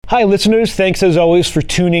Hi, listeners. Thanks, as always, for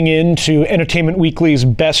tuning in to Entertainment Weekly's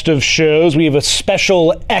Best of Shows. We have a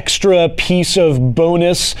special extra piece of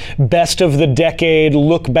bonus Best of the Decade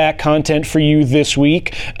look-back content for you this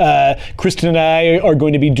week. Kristen and I are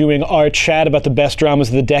going to be doing our chat about the best dramas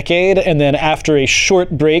of the decade, and then after a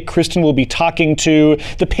short break, Kristen will be talking to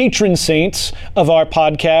the patron saints of our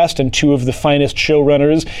podcast and two of the finest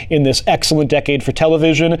showrunners in this excellent decade for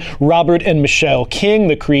television, Robert and Michelle King,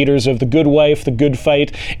 the creators of The Good Wife, The Good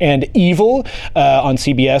Fight, and Evil on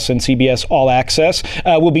CBS and CBS All Access,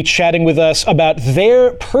 will be chatting with us about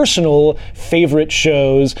their personal favorite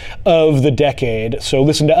shows of the decade. So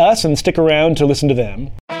listen to us and stick around to listen to them.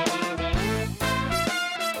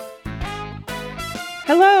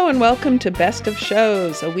 Hello and welcome to Best of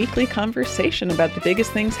Shows, a weekly conversation about the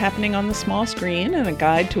biggest things happening on the small screen and a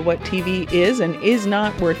guide to what TV is and is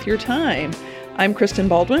not worth your time. I'm Kristen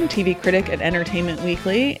Baldwin, TV critic at Entertainment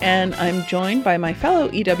Weekly, and I'm joined by my fellow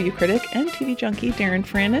EW critic and TV junkie, Darren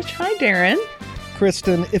Franich. Hi, Darren.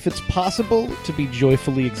 Kristen, if it's possible to be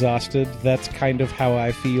joyfully exhausted, that's kind of how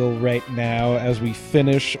I feel right now as we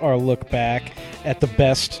finish our look back at the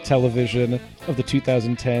best television of the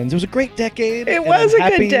 2010s. It was a great decade. It was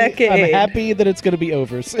a good decade. I'm happy that it's going to be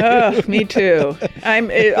over soon. Oh, me too.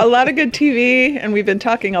 A lot of good TV, and we've been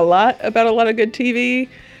talking a lot about a lot of good TV.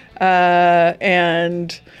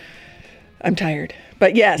 And I'm tired.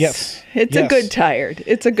 But yes, it's a good tired.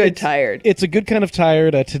 It's a good tired. It's a good kind of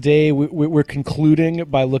tired. Today, we're concluding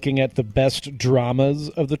by looking at the best dramas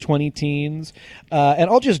of the 20-teens. And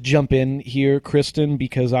I'll just jump in here, Kristen,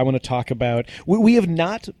 because I want to talk about... We have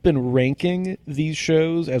not been ranking these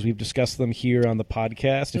shows as we've discussed them here on the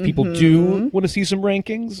podcast. If people do want to see some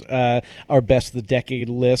rankings, our Best of the Decade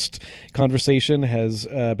list conversation has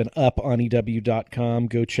been up on EW.com.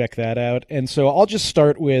 Go check that out. And so I'll just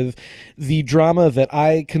start with the drama that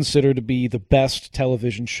I consider to be the best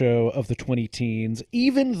television show of the 20-teens,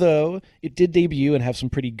 even though it did debut and have some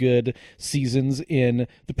pretty good seasons in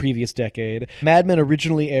the previous decade. Mad Men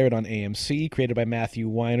originally aired on AMC, created by Matthew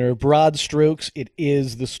Weiner. Broad strokes, it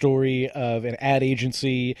is the story of an ad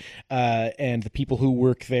agency and the people who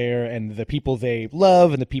work there and the people they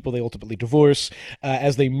love and the people they ultimately divorce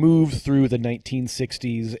as they move through the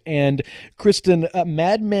 1960s. And Kristen,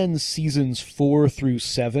 Mad Men seasons 4 through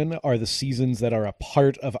 7 are the seasons that are a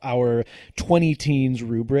part of our 20-teens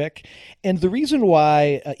rubric. And the reason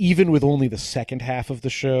why, even with only the second half of the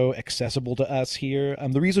show accessible to us here,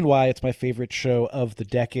 the reason why it's my favorite show of the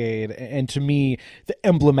decade, and to me, the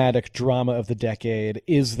emblematic drama of the decade,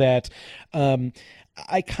 is that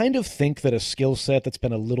I kind of think that a skill set that's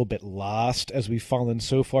been a little bit lost as we've fallen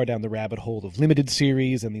so far down the rabbit hole of limited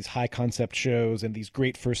series and these high concept shows and these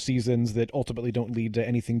great first seasons that ultimately don't lead to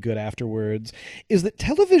anything good afterwards, is that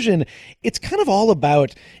television, it's kind of all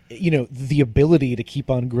about, the ability to keep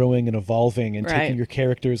on growing and evolving and taking your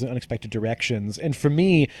characters in unexpected directions. And for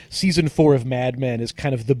me, season 4 of Mad Men is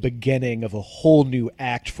kind of the beginning of a whole new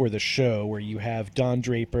act for the show where you have Don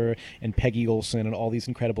Draper and Peggy Olson and all these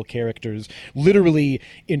incredible characters literally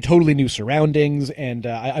in totally new surroundings, and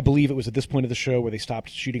I believe it was at this point of the show where they stopped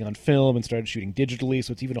shooting on film and started shooting digitally,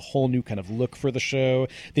 so it's even a whole new kind of look for the show.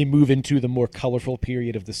 They move into the more colorful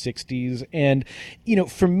period of the 60s, and,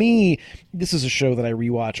 for me, this is a show that I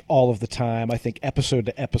rewatch all of the time. I think episode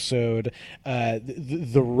to episode,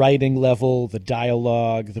 the writing level, the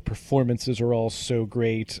dialogue, the performances are all so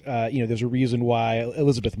great. There's a reason why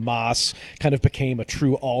Elizabeth Moss kind of became a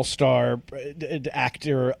true all-star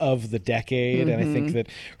actor of the decade, and I think that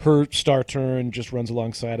her star turn just runs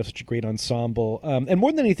alongside of such a great ensemble. And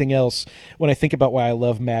more than anything else, when I think about why I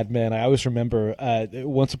love Mad Men, I always remember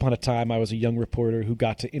once upon a time I was a young reporter who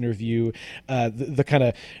got to interview the kind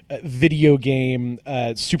of video game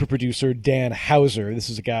super producer Dan Houser. This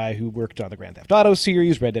is a guy who worked on the Grand Theft Auto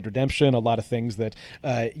series, Red Dead Redemption, a lot of things that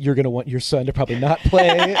you're going to want your son to probably not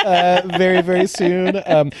play very, very soon.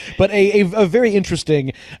 But a very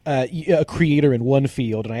interesting creator in one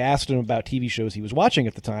field. And I asked him about TV shows he was watching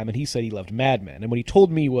at the time, and he said he loved Mad Men. And what he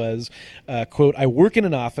told me was, quote, "I work in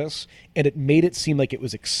an office, and it made it seem like it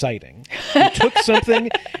was exciting. They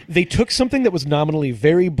took something that was nominally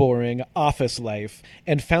very boring, office life,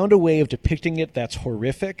 and found a way of depicting it that's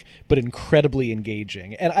horrific, but incredibly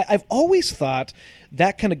engaging." And I've always thought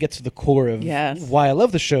that kind of gets to the core of why I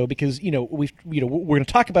love the show, because, we're going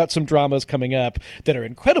to talk about some dramas coming up that are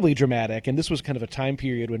incredibly dramatic, and this was kind of a time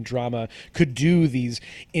period when drama could do these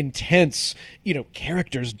intense,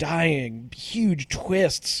 characters dying, huge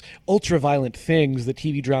twists, ultra-violent things that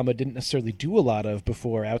TV drama didn't necessarily do a lot of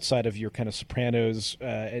before, outside of your kind of Sopranos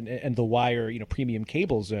and The Wire, premium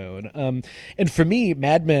cable zone. And for me,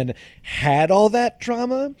 Mad Men had all that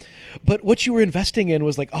drama, but what you were investing in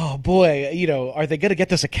was like, oh boy, are they going to get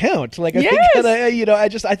this account? Like, I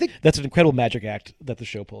think that's an incredible magic act that the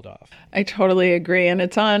show pulled off. I totally agree, and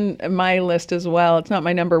it's on my list as well. It's not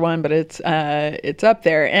my number one, but it's up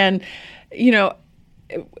there. And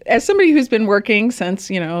as somebody who's been working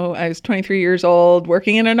since I was 23 years old,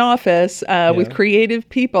 working in an office with creative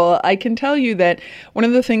people, I can tell you that one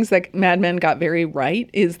of the things that Mad Men got very right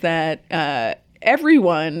is that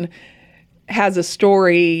everyone has a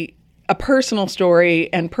story, a personal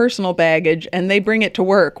story and personal baggage, and they bring it to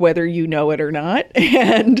work whether you know it or not.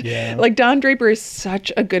 And like Don Draper is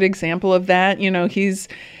such a good example of that.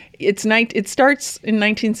 It starts in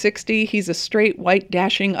 1960. He's a straight, white,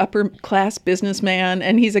 dashing, upper-class businessman,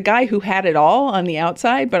 and he's a guy who had it all on the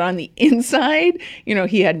outside, but on the inside,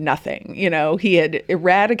 he had nothing. He had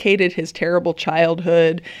eradicated his terrible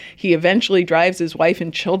childhood. He eventually drives his wife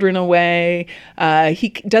and children away. He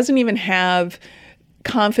doesn't even have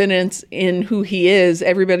confidence in who he is.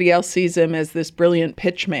 Everybody else sees him as this brilliant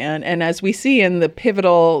pitch man. And as we see in the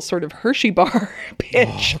pivotal sort of Hershey bar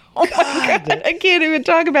pitch, oh my God, I can't even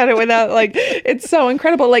talk about it without it's so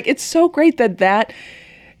incredible. It's so great that that's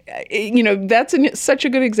such a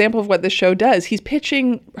good example of what the show does. He's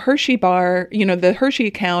pitching Hershey bar, the Hershey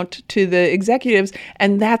account to the executives,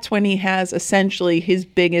 and that's when he has essentially his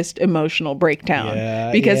biggest emotional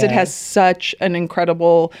breakdown because it has such an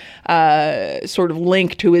incredible sort of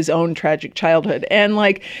link to his own tragic childhood. And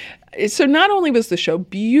so not only was the show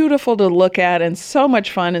beautiful to look at and so much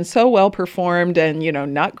fun and so well performed and,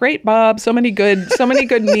 not great, Bob, so many good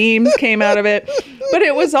memes came out of it, but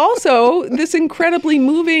it was also this incredibly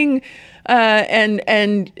moving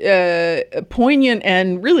and poignant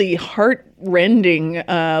and really heart-rending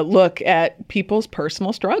look at people's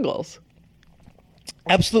personal struggles.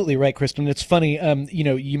 Absolutely right, Kristen. It's funny,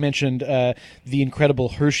 you mentioned the incredible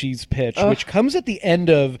Hershey's pitch, which comes at the end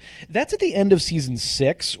of season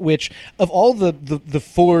 6, which of all the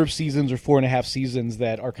 4 seasons or 4.5 seasons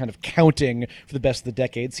that are kind of counting for the best of the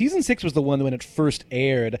decade, season 6 was the one that when it first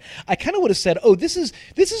aired, I kind of would have said, this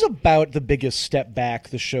is about the biggest step back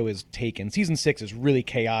the show has taken. Season 6 is really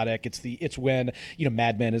chaotic. It's when,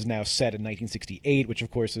 Mad Men is now set in 1968, which of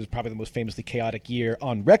course is probably the most famously chaotic year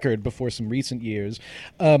on record before some recent years.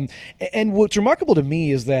 And what's remarkable to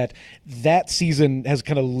me is that season has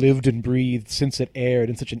kind of lived and breathed since it aired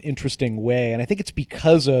in such an interesting way. And I think it's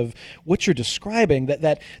because of what you're describing,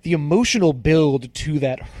 that the emotional build to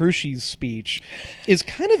that Hershey's speech is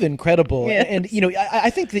kind of incredible. Yes. And I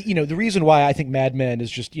think that, the reason why I think Mad Men is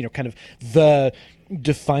just, kind of the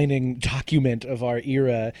defining document of our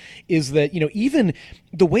era is that, even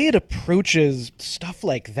the way it approaches stuff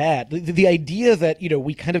like that, the idea that,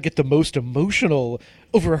 we kind of get the most emotional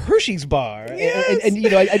over a Hershey's bar. Yes. And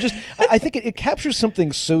I think it captures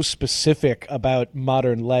something so specific about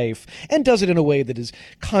modern life and does it in a way that is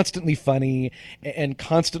constantly funny and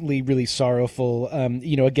constantly really sorrowful.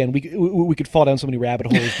 Again, we could fall down so many rabbit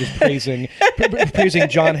holes just praising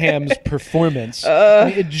John Hamm's performance.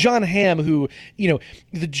 John Hamm, who,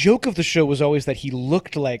 the joke of the show was always that he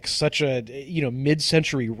looked like such a,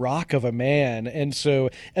 mid-century rock of a man. And so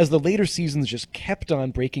as the later seasons just kept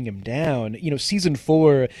on breaking him down, season 4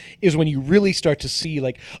 is when you really start to see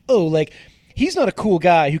he's not a cool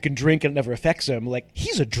guy who can drink and it never affects him.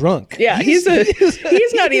 He's a drunk. Yeah, he's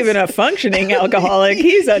not even a functioning alcoholic.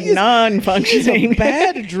 He's a non-functioning. He's a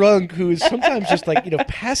bad drunk who is sometimes just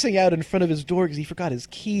passing out in front of his door because he forgot his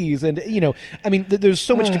keys. And, there's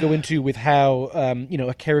so much to go into with how,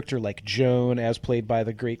 a character like Joan, as played by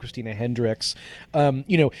the great Christina Hendricks,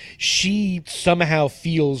 she somehow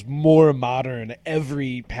feels more modern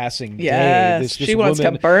every passing day. Yes, she wants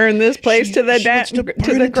to burn this place to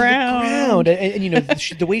the ground. And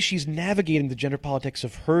the way she's navigating the gender politics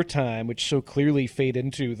of her time, which so clearly fade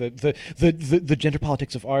into the gender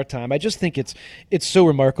politics of our time, I just think it's so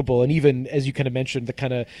remarkable. And even as you kind of mentioned,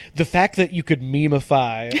 the fact that you could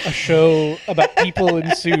memeify a show about people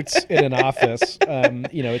in suits in an office,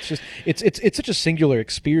 it's such a singular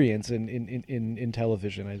experience in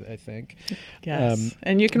television. I think. Yes,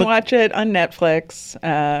 and you can watch it on Netflix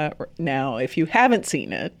now if you haven't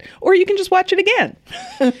seen it, or you can just watch it again.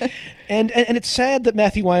 And it's sad that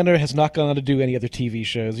Matthew Weiner has not gone on to do any other TV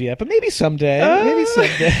shows yet, but maybe someday. Maybe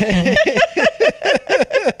someday.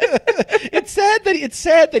 it's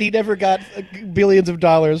sad that he never got billions of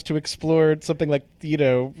dollars to explore something like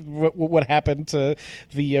what happened to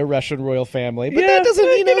the Russian royal family. But that doesn't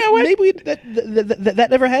maybe that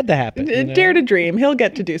never had to happen. Dare to dream. He'll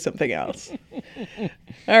get to do something else.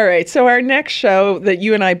 All right. So our next show that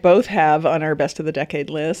you and I both have on our best of the decade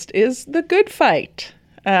list is The Good Fight,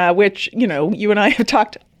 which you and I have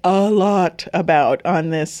talked a lot about on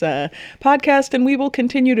this podcast, and we will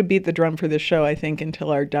continue to beat the drum for this show, I think, until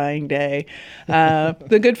our dying day.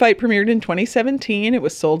 The Good Fight premiered in 2017. It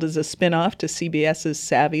was sold as a spin-off to CBS's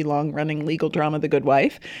savvy, long-running legal drama, The Good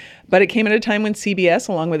Wife. But it came at a time when CBS,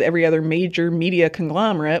 along with every other major media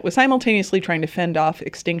conglomerate, was simultaneously trying to fend off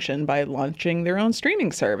extinction by launching their own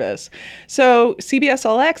streaming service. So CBS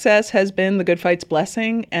All Access has been The Good Fight's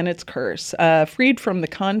blessing and its curse. Freed from the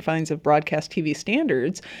confines of broadcast TV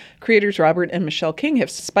standards, creators Robert and Michelle King have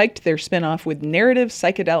spiked their spinoff with narrative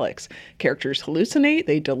psychedelics. Characters hallucinate,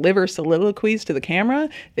 they deliver soliloquies to the camera,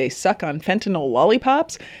 they suck on fentanyl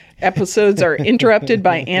lollipops. Episodes are interrupted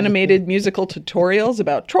by animated musical tutorials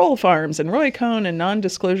about troll farms and Roy Cohn and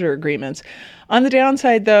non-disclosure agreements. On the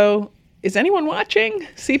downside, though, is anyone watching?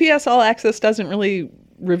 CBS All Access doesn't really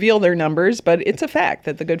reveal their numbers, but it's a fact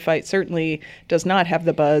that The Good Fight certainly does not have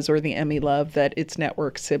the buzz or the Emmy love that its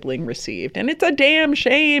network sibling received. And it's a damn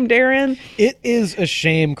shame, Darren. It is a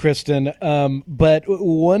shame, Kristen. But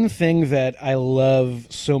one thing that I love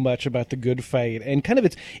so much about The Good Fight, and kind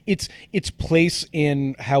of its place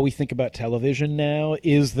in how we think about television now,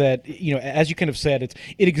 is that, as you kind of said,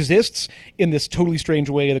 it exists in this totally strange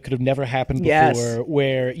way that could have never happened before,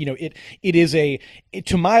 where, it is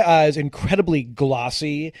to my eyes, incredibly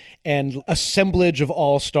glossy and assemblage of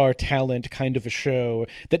all-star talent kind of a show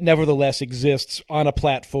that nevertheless exists on a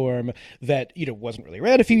platform that, wasn't really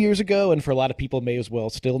around a few years ago, and for a lot of people may as well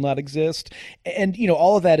still not exist. And,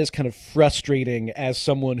 all of that is kind of frustrating as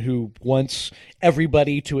someone who wants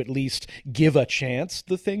everybody to at least give a chance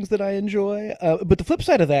the things that I enjoy. But the flip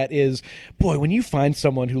side of that is, boy, when you find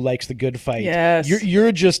someone who likes The Good Fight,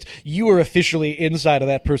 you are officially inside of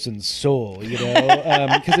that person's soul,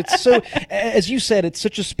 because it's so, as you said, it's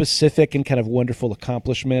such a specific and kind of wonderful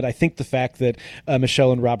accomplishment. I think the fact that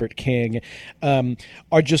Michelle and Robert King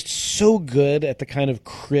are just so good at the kind of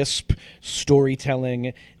crisp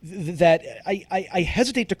storytelling that I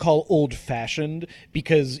hesitate to call old-fashioned,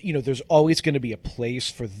 because there's always going to be a place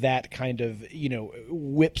for that kind of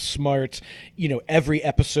whip smart, every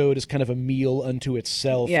episode is kind of a meal unto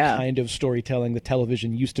itself kind of storytelling that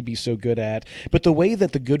television used to be so good at. But the way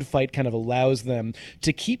that The Good Fight kind of allows them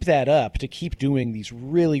to keep that up, to keep doing these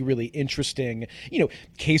really, really interesting,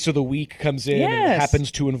 case of the week comes in and happens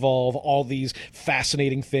to involve all these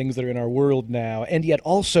fascinating things that are in our world now, and yet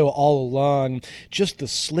also all along just the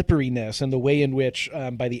slipperiness and the way in which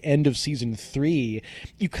by the end of season 3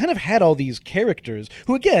 you kind of had all these characters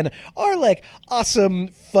who again are like awesome,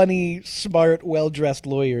 funny, smart, well-dressed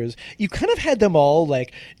lawyers. You kind of had them all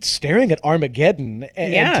like staring at Armageddon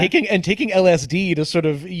and taking LSD to sort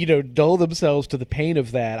of dull themselves to the pain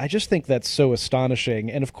of that. I just think that's so astonishing.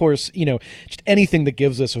 And of course, just anything that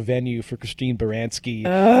gives us a venue for Christine Baranski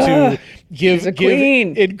to give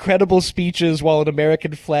incredible speeches while an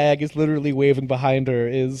American flag is literally waving behind her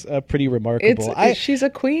is pretty remarkable. She's a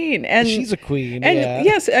queen, and she's a queen. And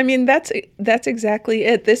yes, I mean that's exactly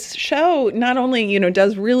it. This show not only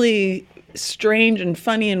does really strange and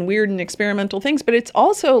funny and weird and experimental things, but it's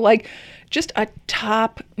also like just a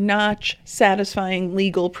top-notch, satisfying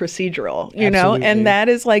legal procedural, and that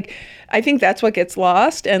is like, I think that's what gets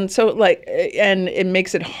lost. And so and it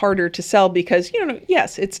makes it harder to sell because,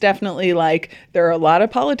 yes, it's definitely like there are a lot of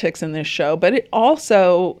politics in this show, but it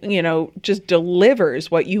also, just delivers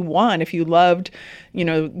what you want. If you loved,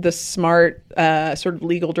 the smart sort of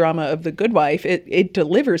legal drama of The Good Wife, it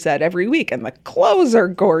delivers that every week. And the clothes are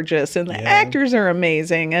gorgeous and the actors are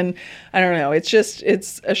amazing. And I don't know, it's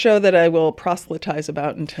a show that I will proselytize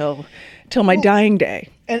about until my dying day.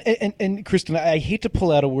 And Kristen, I hate to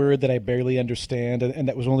pull out a word that I barely understand, and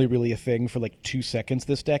that was only really a thing for like 2 seconds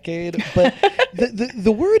this decade, but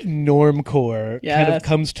the word normcore kind of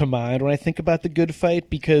comes to mind when I think about The Good Fight,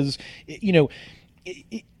 because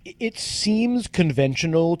it seems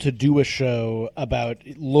conventional to do a show about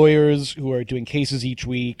lawyers who are doing cases each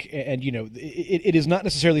week, and it is not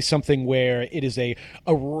necessarily something where it is a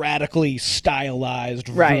radically stylized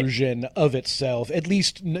version of itself, at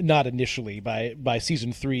least not initially. By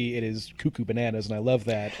season 3 it is cuckoo bananas, and I love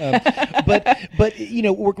that. But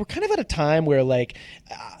we're kind of at a time where, like,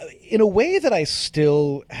 in a way that I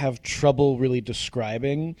still have trouble really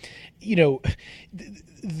describing,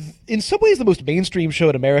 in some ways the most mainstream show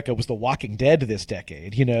in America America was The Walking Dead this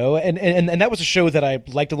decade, and that was a show that I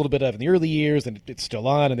liked a little bit of in the early years, and it's still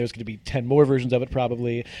on, and there's going to be 10 more versions of it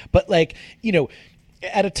probably. But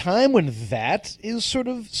at a time when that is sort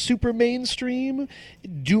of super mainstream,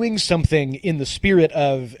 doing something in the spirit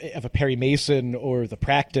of a Perry Mason or The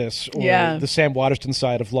Practice or the Sam Waterston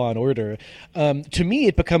side of Law and Order, to me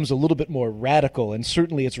it becomes a little bit more radical, and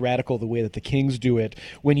certainly it's radical the way that the Kings do it,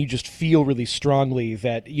 when you just feel really strongly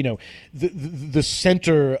that the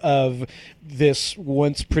center of this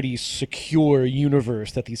once pretty secure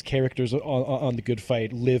universe that these characters on The Good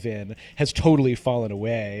Fight live in has totally fallen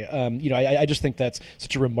away. I just think that's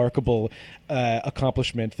such a remarkable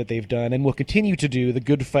accomplishment that they've done and will continue to do. The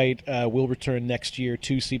Good Fight will return next year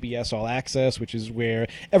to CBS All Access, which is where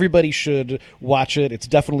everybody should watch it. It's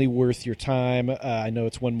definitely worth your time. I know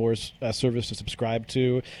it's one more service to subscribe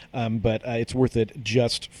to, but it's worth it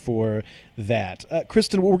just for that.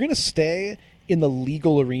 Kristen, we're going to stay in the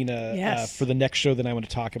legal arena for the next show that I want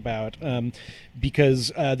to talk about,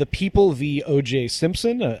 because The People v. O.J.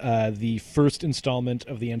 Simpson, the first installment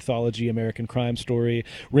of the anthology American Crime Story,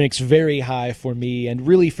 ranks very high for me, and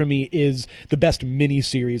really for me is the best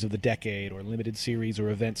miniseries of the decade, or limited series, or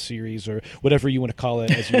event series, or whatever you want to call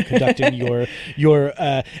it, as you're conducting your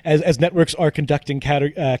as networks are conducting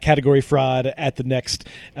category fraud at the next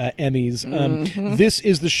Emmys. This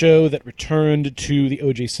is the show that returned to the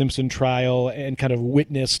O.J. Simpson trial and kind of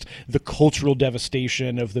witnessed the cultural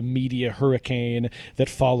devastation of the media hurricane that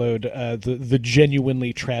followed the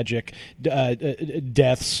genuinely tragic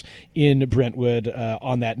deaths in Brentwood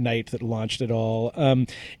on that night that launched it all.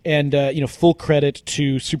 Full credit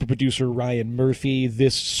to super producer Ryan Murphy.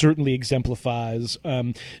 This certainly exemplifies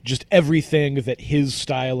just everything that his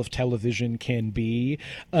style of television can be.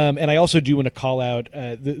 And I also do want to call out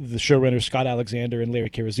the showrunners Scott Alexander and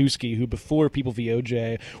Larry Karaszewski, who before People v.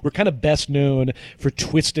 O.J. were kind of best known for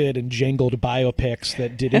twisted and jangled biopics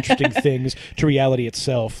that did interesting things to reality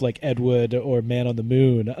itself, like Ed Wood or Man on the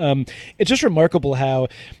Moon. It's just remarkable how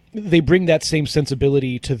they bring that same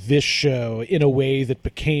sensibility to this show in a way that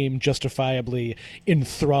became justifiably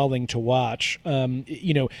enthralling to watch.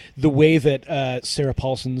 The way that Sarah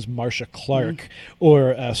Paulson's Marcia Clark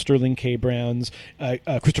or Sterling K. Brown's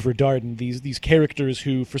Christopher Darden, these characters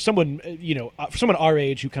who, for someone our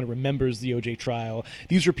age who kind of remembers the OJ trial,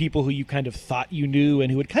 these are people who you kind of thought you knew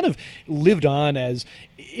and who had kind of lived on as,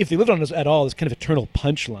 if they lived on at all, as kind of eternal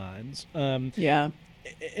punchlines.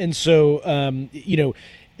 And so,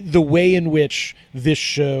 the way in which this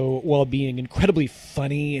show, while being incredibly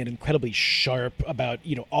funny and incredibly sharp about,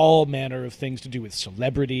 all manner of things to do with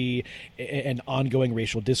celebrity and ongoing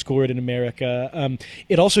racial discord in America,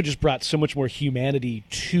 it also just brought so much more humanity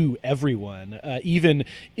to everyone. Even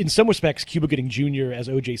in some respects, Cuba Gooding Jr. as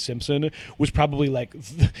O.J. Simpson was probably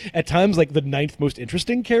at times the ninth most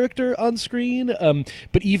interesting character on screen.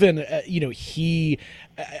 But even, he,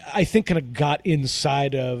 I think, kind of got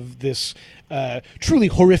inside of this truly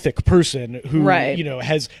horrific person who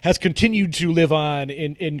has continued to live on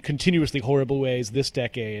in continuously horrible ways this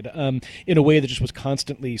decade, in a way that just was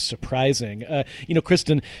constantly surprising.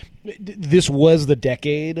 Kristen, this was the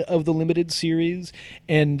decade of the limited series,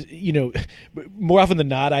 and more often than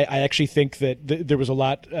not, I actually think that there was a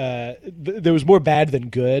lot, there was more bad than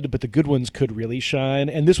good, but the good ones could really shine.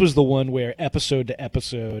 And this was the one where episode to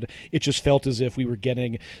episode, it just felt as if we were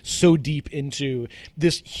getting so deep into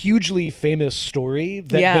this hugely famous story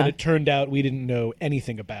that it turned out we didn't know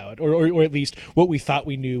anything about, or at least what we thought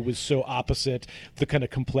we knew was so opposite the kind of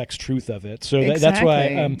complex truth of it. So that's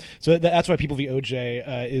why People v.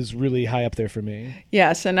 OJ is really high up there for me.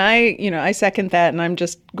 Yes, and I second that, and I'm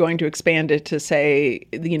just going to expand it to say,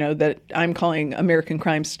 that I'm calling American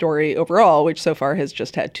Crime Story overall, which so far has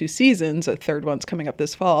just had 2 seasons, a third one's coming up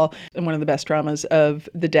this fall, and one of the best dramas of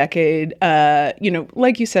the decade.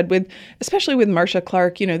 Like you said, especially with Marcia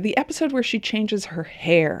Clark, the episode where she changes her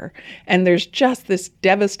hair, and there's just this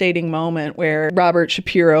devastating moment where Robert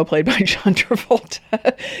Shapiro, played by John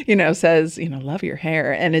Travolta, says, love your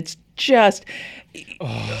hair. And it's just,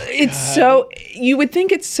 so, you would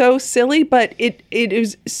think it's so silly, but it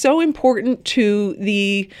is so important to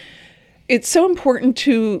it's so important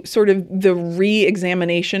to sort of the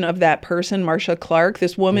re-examination of that person, Marcia Clark,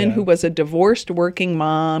 this woman who was a divorced working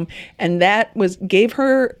mom, and that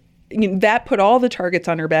put all the targets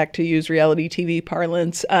on her back, to use reality TV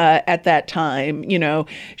parlance, at that time.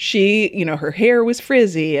 She, her hair was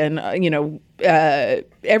frizzy, and,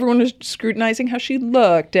 everyone was scrutinizing how she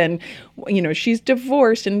looked, and she's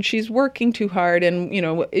divorced and she's working too hard, and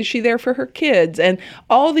is she there for her kids, and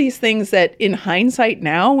all these things that in hindsight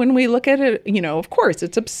now when we look at it, of course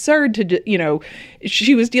it's absurd to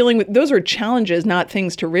she was dealing with, those are challenges, not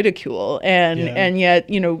things to ridicule, and yet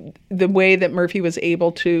the way that Murphy was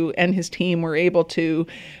able to, and his team were able to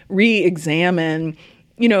re-examine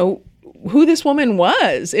who this woman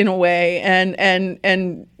was in a way,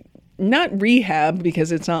 and not rehab,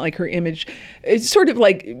 because it's not like her image, it's sort of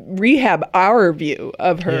like rehab our view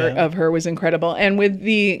of her was incredible. And with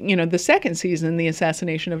the second season, the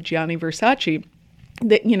assassination of Gianni Versace,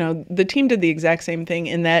 the team did the exact same thing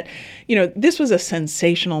in that, this was a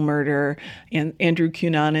sensational murder, and Andrew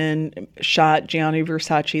Cunanan shot Gianni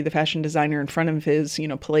Versace, the fashion designer, in front of his,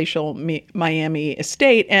 palatial Miami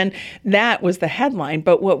estate. And that was the headline.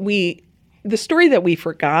 But the story that we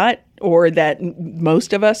forgot, or that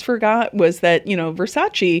most of us forgot, was that,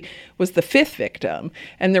 Versace was the fifth victim.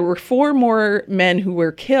 And there were 4 more men who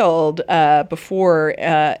were killed before,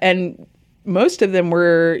 and most of them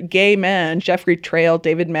were gay men. Jeffrey Trail,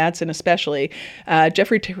 David Madsen especially.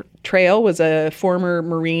 Jeffrey Trail was a former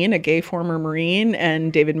Marine, a gay former Marine,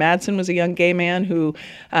 and David Madsen was a young gay man who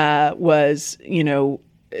was,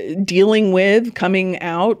 dealing with coming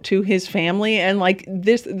out to his family. And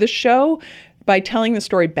the show, by telling the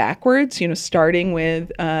story backwards, starting with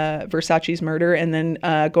Versace's murder and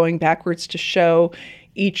then going backwards to show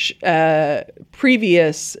each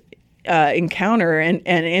previous encounter and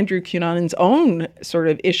Andrew Cunanan's own sort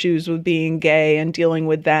of issues with being gay and dealing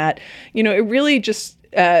with that, it really just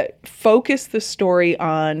focused the story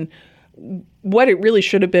on what it really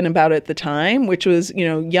should have been about at the time, which was,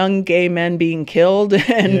 young gay men being killed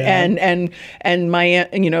and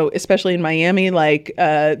Miami, especially in Miami,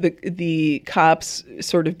 the cops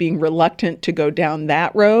sort of being reluctant to go down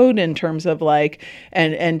that road in terms of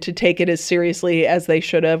and to take it as seriously as they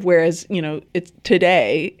should have. Whereas, it's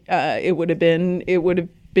today, it would have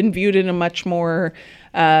been viewed in a much more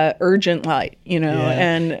urgent light,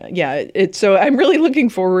 and so I'm really looking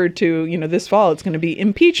forward to, this fall, it's going to be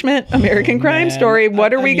impeachment, American Crime Story.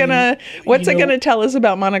 What's it going to tell us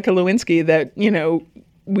about Monica Lewinsky that,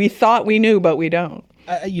 we thought we knew, but we don't?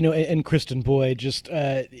 And Kristen, boy, just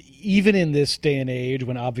even in this day and age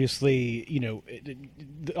when obviously,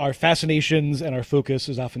 our fascinations and our focus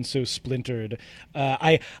is often so splintered,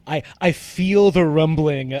 I feel the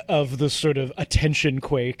rumbling of the sort of attention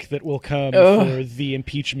quake that will come for the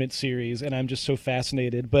impeachment series, and I'm just so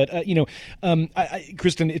fascinated. But,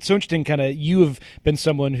 Kristen, it's so interesting, you have been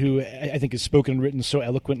someone who I think has spoken and written so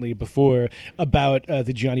eloquently before about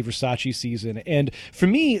the Gianni Versace season. And for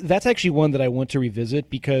me, that's actually one that I want to revisit,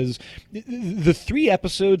 because the 3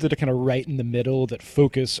 episodes that are kind of right in the middle that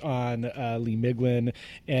focus on Lee Miglin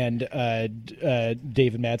and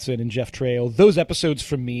David Madsen and Jeff Trail, those episodes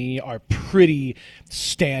for me are pretty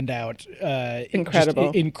standout,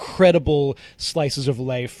 incredible slices of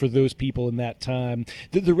life for those people in that time.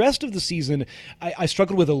 The rest of the season I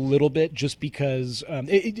struggled with a little bit, just because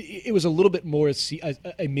it was a little bit more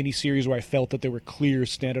a mini series where I felt that there were clear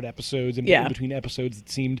standout episodes and in between episodes that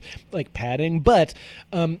seemed like padding. But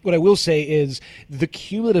what I will say is the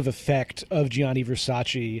cumulative effect of Gianni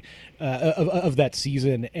Versace of that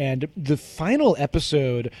season, and the final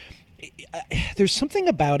episode, there's something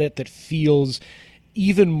about it that feels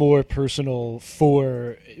even more personal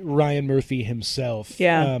for Ryan Murphy himself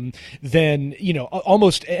than,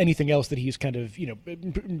 almost anything else that he's kind of,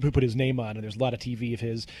 put his name on. And there's a lot of TV of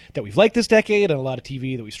his that we've liked this decade and a lot of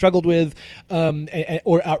TV that we struggled with,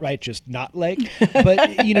 or outright just not like.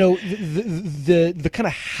 But, the kind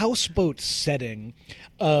of houseboat setting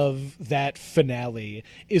of that finale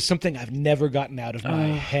is something I've never gotten out of my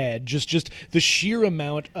head. Just the sheer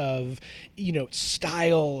amount of,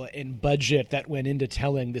 style and budget that went into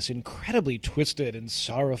telling this incredibly twisted and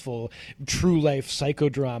sorrowful true life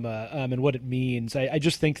psychodrama, and what it means. I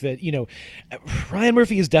just think that, Ryan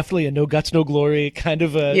Murphy is definitely a no guts, no glory kind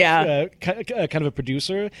of a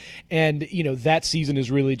producer. And, that season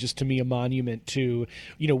is really just, to me, a monument to,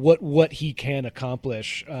 what he can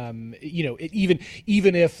accomplish. Even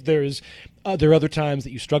if there are other times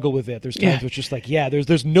that you struggle with it. There's times where it's just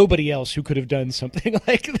there's nobody else who could have done something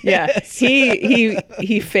like this. Yeah,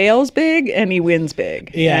 he fails big and he wins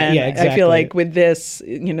big. Yeah, exactly. I feel like with this,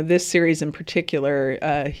 this series in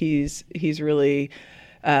particular, he's really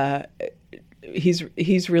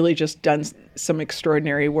just done some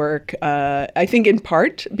extraordinary work. I think in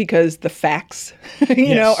part because the facts,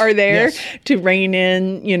 are there to rein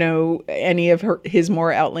in, any of his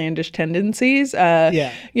more outlandish tendencies.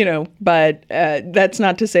 But that's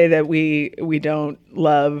not to say that we don't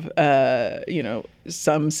love,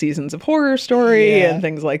 some seasons of Horror Story and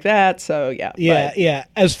things like that. So yeah.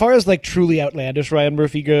 As far as like truly outlandish Ryan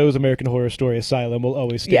Murphy goes, American Horror Story Asylum will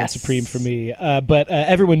always stand supreme for me. But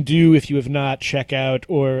everyone do, if you have not, check out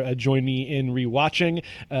or join me in rewatching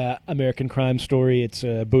American Crime Story. It's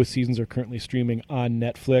both seasons are currently streaming on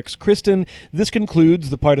Netflix. Kristen, this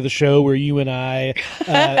concludes the part of the show where you and I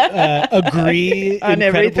agree on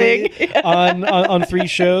everything on 3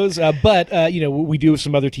 shows. But we do have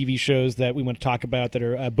some other TV shows that we want to talk about that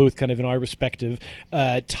are both kind of in our respective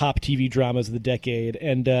top TV dramas of the decade.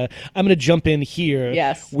 And I'm going to jump in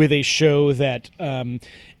here with a show that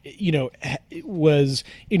was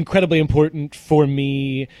incredibly important for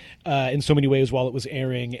me in so many ways while it was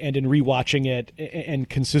airing, and in rewatching it and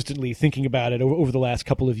consistently thinking about it over the last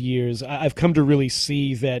couple of years, I've come to really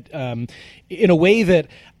see that in a way that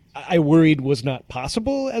I worried was not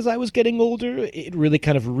possible as I was getting older. It really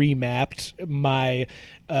kind of remapped my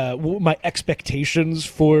expectations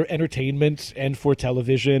for entertainment and for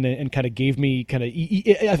television, and kind of gave me kind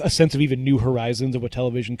of a sense of even new horizons of what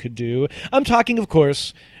television could do. I'm talking, of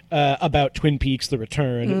course, about Twin Peaks: The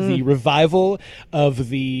Return, the revival of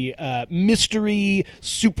the mystery,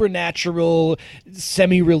 supernatural,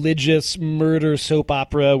 semi-religious murder soap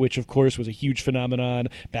opera, which of course was a huge phenomenon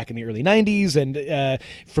back in the early 90s, and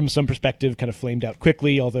from some perspective kind of flamed out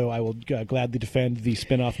quickly, although I will gladly defend the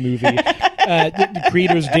spin-off movie. The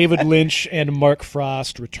creators David Lynch and Mark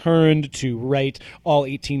Frost returned to write all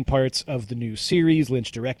 18 parts of the new series.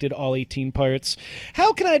 Lynch directed all 18 parts.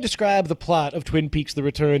 How can I describe the plot of Twin Peaks: The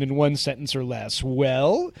Return in one sentence or less?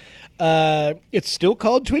 Well, it's still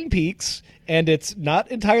called Twin Peaks, and it's not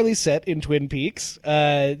entirely set in Twin Peaks.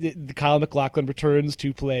 Kyle MacLachlan returns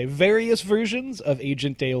to play various versions of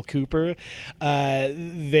Agent Dale Cooper.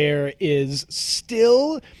 There is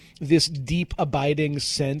still this deep, abiding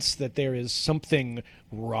sense that there is something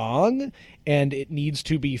wrong and it needs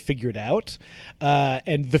to be figured out.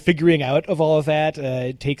 And the figuring out of all of that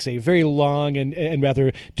takes a very long and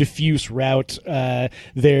rather diffuse route.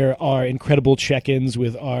 There are incredible check-ins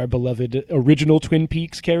with our beloved original Twin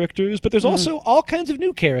Peaks characters, but there's also all kinds of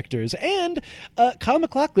new characters. And Kyle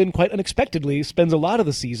MacLachlan, quite unexpectedly, spends a lot of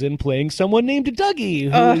the season playing someone named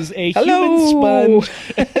Dougie, who is a human sponge.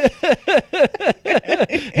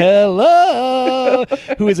 Hello!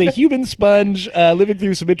 Who is a human sponge living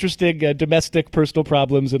through some interesting domestic personal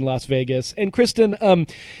problems in Las Vegas. And Kristen,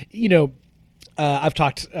 I've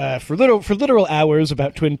talked for literal hours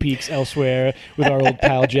about Twin Peaks elsewhere with our old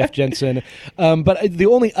pal Jeff Jensen. But the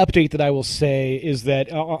only update that I will say is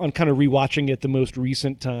that on kind of rewatching it the most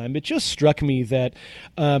recent time, it just struck me that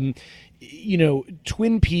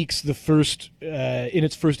Twin Peaks, the first in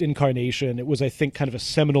its first incarnation, it was, I think, kind of a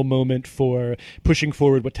seminal moment for pushing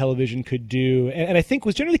forward what television could do, and I think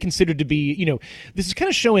was generally considered to be, this is kind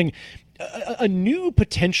of showing a new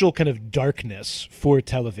potential kind of darkness for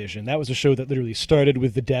television. That was a show that literally started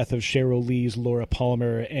with the death of Cheryl Lee's Laura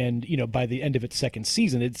Palmer, and by the end of its second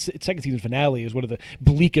season, its second season finale is one of the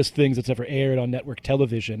bleakest things that's ever aired on network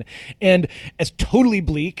television. And as totally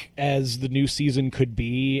bleak as the new season could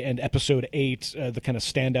be, and episode 8, the kind of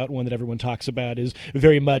standout one that everyone talks about, is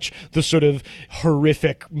very much the sort of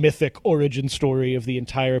horrific, mythic origin story of the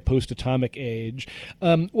entire post-atomic age.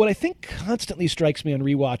 What I think constantly strikes me on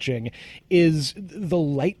rewatching is the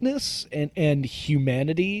lightness and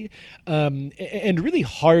humanity and really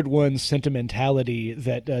hard-won sentimentality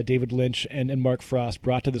that David Lynch and Mark Frost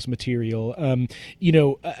brought to this material.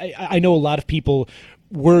 I know a lot of people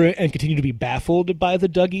were and continue to be baffled by the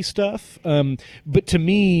Dougie stuff. But to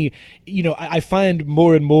me, I find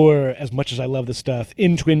more and more, as much as I love the stuff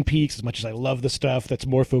in Twin Peaks, as much as I love the stuff that's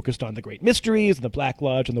more focused on the Great Mysteries and the Black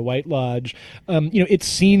Lodge and the White Lodge, it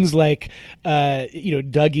seems like,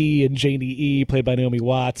 Dougie and Janie E., played by Naomi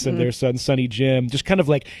Watts, and their son, Sonny Jim, just kind of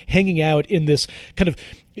like hanging out in this kind of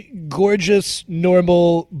gorgeous,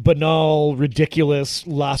 normal, banal, ridiculous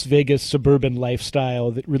Las Vegas suburban lifestyle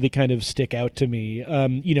that really kind of stick out to me.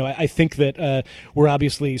 I think that we're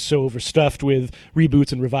obviously so overstuffed with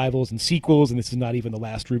reboots and revivals and sequels, and this is not even the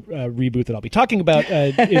last reboot that I'll be talking about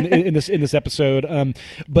in this episode.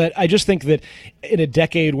 But I just think that in a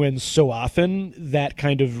decade when so often that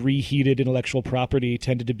kind of reheated intellectual property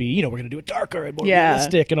tended to be, we're going to do it darker and more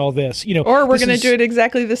realistic and all this, or we're going to do it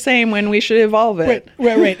exactly the same when we should evolve it.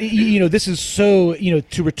 Right. right. This is so,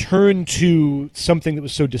 to return to something that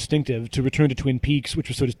was so distinctive, to return to Twin Peaks, which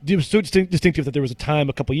was so distinctive that there was a time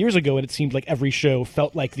a couple years ago, and it seemed like every show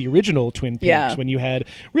felt like the original Twin Peaks, when you had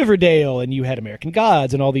Riverdale and you had American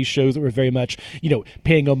Gods and all these shows that were very much,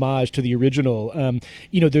 paying homage to the original.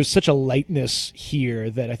 There's such a lightness here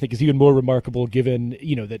that I think is even more remarkable, given,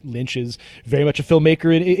 that Lynch is very much a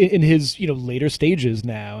filmmaker in his, later stages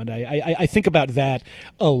now. And I think about that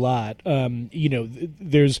a lot.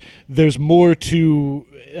 There's more to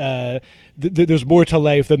there's more to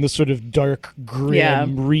life than the sort of dark,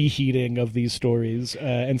 grim reheating of these stories,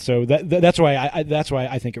 and so that's why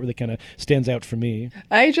I think it really kind of stands out for me.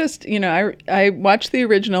 I just I watched the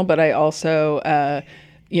original, but I also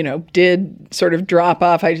did sort of drop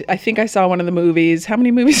off. I think I saw one of the movies. How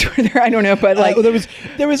many movies were there? I don't know, but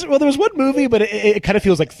there was one movie, but it kind of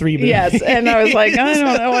feels like 3 movies. Yes, and I was like, I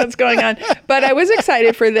don't know what's going on, but I was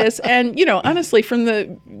excited for this. And honestly, from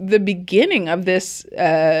the beginning of this,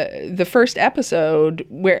 the first episode,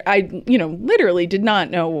 where I literally did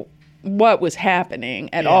not know what was happening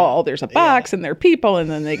at all. There's a box and there are people, and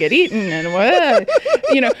then they get eaten, and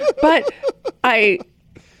but I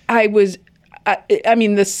was. I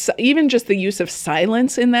mean, even just the use of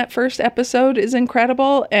silence in that first episode is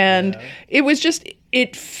incredible, and it was just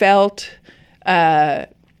it felt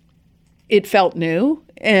new,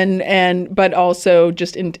 and but also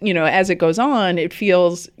just as it goes on, it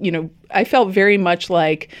feels I felt very much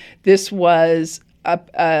like this was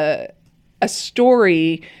a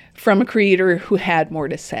story from a creator who had more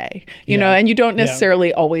to say, and you don't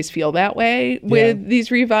necessarily always feel that way with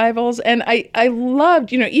these revivals. And I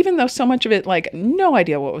loved, even though so much of it, like, no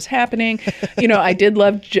idea what was happening, I did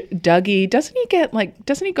love Dougie.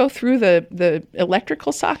 Doesn't he go through the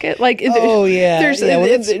electrical socket? Like, well,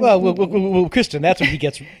 Kristen, that's when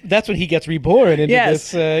he gets reborn into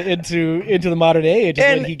this, into the modern age,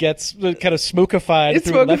 when he gets kind of smokified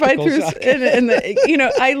through electrical socket. And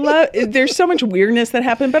I love, there's so much weirdness that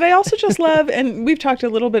happened, but I also just love, and we've talked a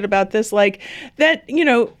little bit about this, like that,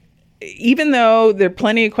 even though there are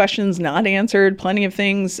plenty of questions not answered, plenty of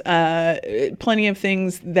things that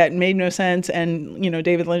made no sense, and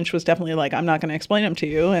David Lynch was definitely like, I'm not going to explain them to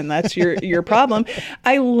you, and that's your problem.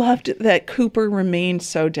 I loved that Cooper remained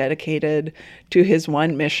so dedicated to his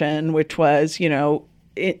one mission, which was, he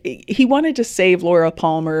wanted to save Laura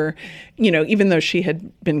Palmer, even though she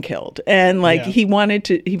had been killed, and he wanted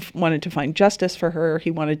to find justice for her.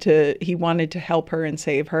 He wanted to help her and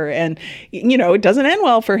save her, and it doesn't end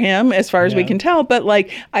well for him as far as we can tell. But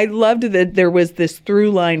I loved that there was this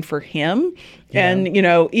through line for him. Yeah. And,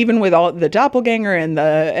 even with all the doppelganger and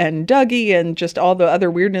Dougie and just all the other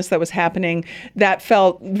weirdness that was happening, that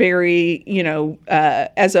felt very,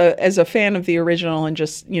 as a fan of the original and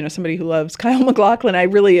just, somebody who loves Kyle MacLachlan, I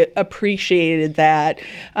really appreciated that.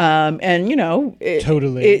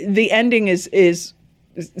 Totally. The ending is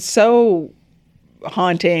so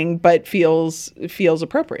haunting, but feels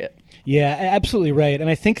appropriate. Yeah, absolutely right. And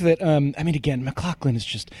I think that, again, MacLachlan is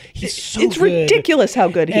just, he's so it's good. It's ridiculous how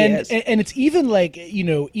good he is. And it's even like,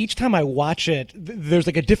 each time I watch it, there's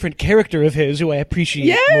like a different character of his who I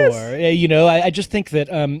appreciate more. I just think that,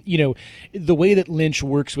 the way that Lynch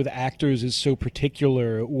works with actors is so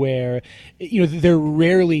particular, where, they're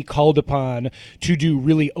rarely called upon to do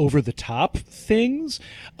really over-the-top things,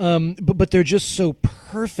 but they're just so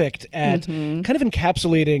perfect at kind of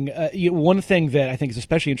encapsulating, one thing that I think is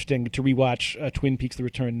especially interesting to rewatch Twin Peaks: The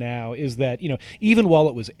Return now is that even while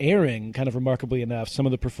it was airing, kind of remarkably enough, some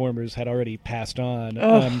of the performers had already passed on,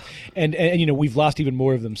 and we've lost even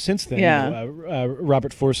more of them since then. Yeah.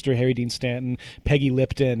 Robert Forster, Harry Dean Stanton, Peggy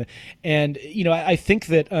Lipton, and I think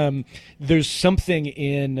that there's something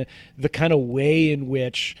in the kind of way in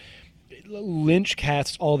which Lynch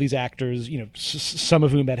casts all these actors, some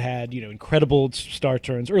of whom had incredible star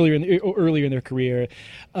turns earlier in their career.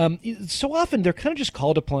 So often they're kind of just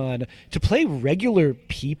called upon to play regular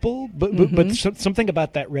people, but something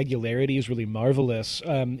about that regularity is really marvelous.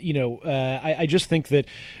 I just think that,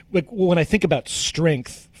 like, when I think about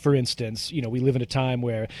strength, for instance, we live in a time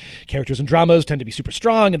where characters in dramas tend to be super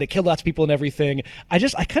strong and they kill lots of people and everything. I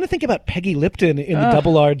kind of think about Peggy Lipton in the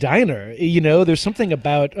Double R Diner. There's something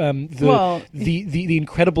about the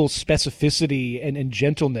incredible specificity and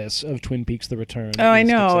gentleness of Twin Peaks: The Return. Oh, I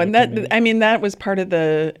know. And that was part of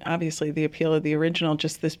obviously the appeal of the original,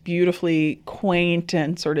 just this beautifully quaint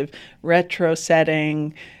and sort of retro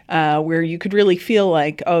setting, where you could really feel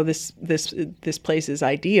like, oh, this place is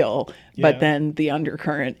ideal, but then the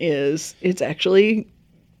undercurrent is it's actually,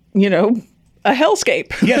 a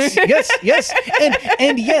hellscape. Yes.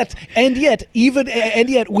 And yet,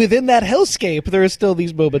 within that hellscape, there are still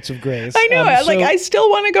these moments of grace. I know. I still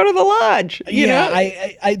want to go to the lodge. You know?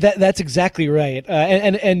 That's exactly right.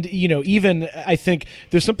 And even I think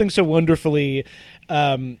there's something so wonderfully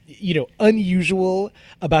unusual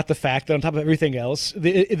about the fact that on top of everything else,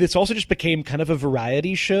 this also just became kind of a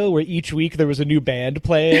variety show where each week there was a new band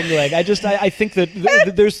playing. Like I think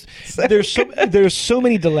that there's so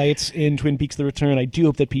many delights in Twin Peaks: The Return. I do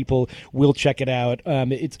hope that people will check it out.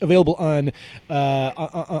 It's available on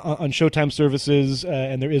Showtime services,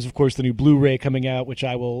 and there is of course the new Blu-ray coming out, which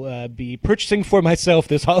I will be purchasing for myself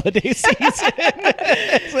this holiday season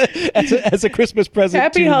as a Christmas present.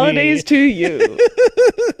 Happy holidays to you.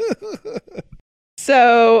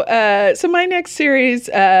 So my next series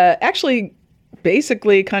actually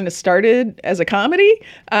basically kind of started as a comedy,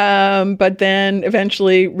 but then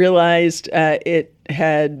eventually realized it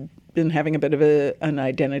had been having a bit of an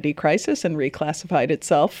identity crisis and reclassified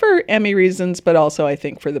itself for Emmy reasons, but also I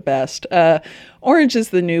think for the best. Orange is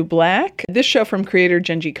the New Black. This show from creator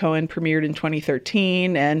Jenji Kohan premiered in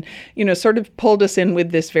 2013 and, sort of pulled us in with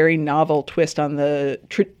this very novel twist on the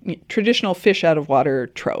traditional fish out of water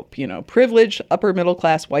trope. Privileged, upper middle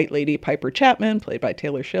class white lady Piper Chapman, played by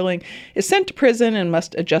Taylor Schilling, is sent to prison and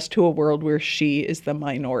must adjust to a world where she is the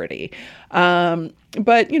minority.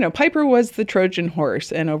 But, Piper was the Trojan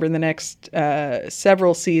horse, and over the next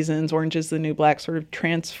several seasons, Orange is the New Black sort of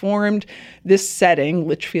transformed this setting,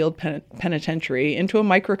 Litchfield Penitentiary, into a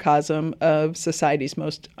microcosm of society's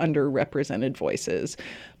most underrepresented voices.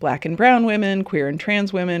 Black and brown women, queer and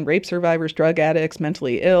trans women, rape survivors, drug addicts,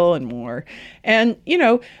 mentally ill, and more. And,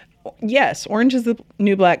 yes, Orange is the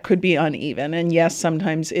New Black could be uneven. And yes,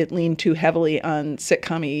 sometimes it leaned too heavily on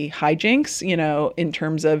sitcom-y hijinks, in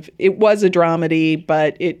terms of it was a dramedy,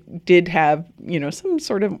 but it did have, some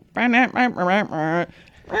sort of, moments.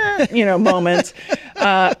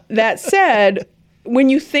 That said, when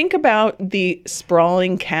you think about the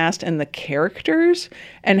sprawling cast and the characters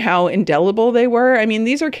and how indelible they were, I mean,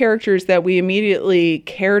 these are characters that we immediately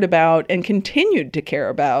cared about and continued to care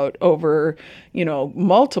about over,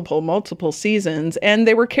 multiple seasons. And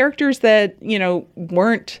they were characters that,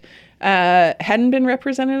 hadn't been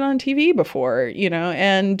represented on TV before,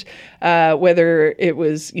 and whether it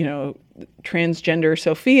was, transgender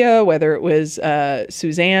Sophia, whether it was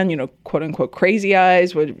Suzanne, quote unquote crazy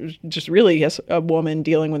eyes, which was just really a woman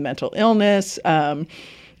dealing with mental illness,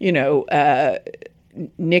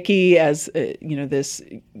 Nikki as, this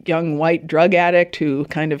young white drug addict who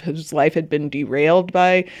whose life had been derailed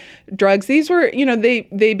by drugs. These were,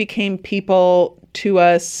 they became people to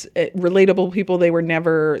us, relatable people. They were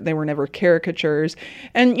never caricatures.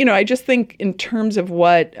 And, I just think in terms of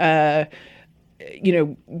what,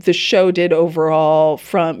 the show did overall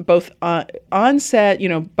from both on set,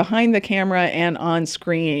 behind the camera and on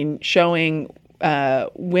screen, showing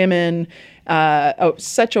women,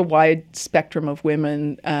 such a wide spectrum of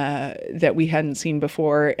women that we hadn't seen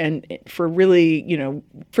before. And for really,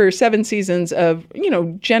 for 7 seasons of,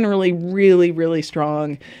 generally really, really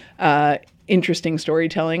strong, interesting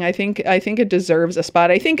storytelling, I think it deserves a spot.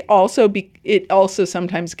 I think also it also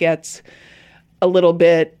sometimes gets a little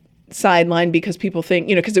bit sidelined because people think,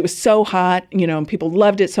 because it was so hot, and people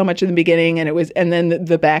loved it so much in the beginning, and then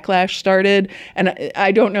the backlash started. And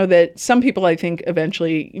I don't know that some people, I think,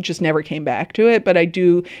 eventually just never came back to it. But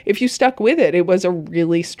if you stuck with it, it was a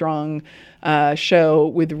really strong show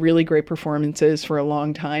with really great performances for a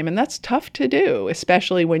long time. And that's tough to do,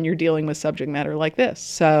 especially when you're dealing with subject matter like this.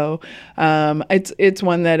 So it's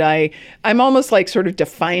one that I'm almost like sort of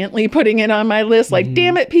defiantly putting it on my list. Like,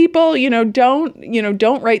 damn it, people,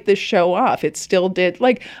 don't write this show off. It still did.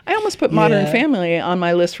 Like, I almost put Modern Family on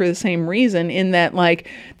my list for the same reason, in that, like,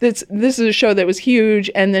 this is a show that was huge,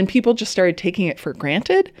 and then people just started taking it for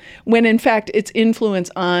granted, when in fact its influence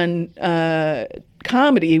on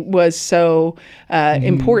comedy was so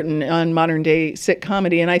important on modern day sick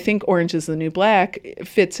comedy. And I think Orange is the New Black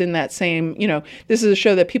fits in that same, this is a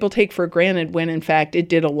show that people take for granted, when in fact it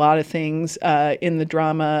did a lot of things in the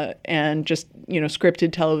drama and just,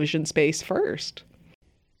 scripted television space first.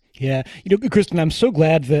 Yeah. Kristen, I'm so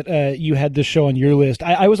glad that you had this show on your list.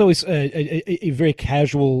 I was always a very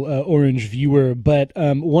casual Orange viewer, but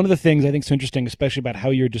one of the things I think is so interesting, especially about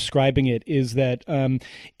how you're describing it, is that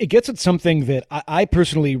it gets at something that I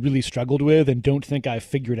personally really struggled with and don't think I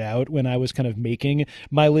figured out when I was kind of making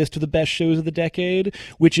my list of the best shows of the decade,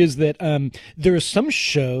 which is that there are some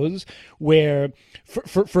shows where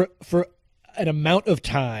for an amount of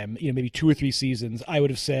time, maybe 2 or 3 seasons, I would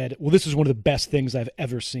have said, well, this is one of the best things I've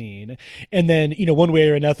ever seen. And then, one way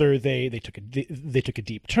or another, they took a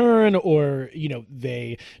deep turn, or,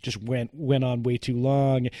 they just went on way too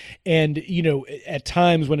long. And, at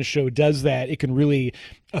times when a show does that, it can really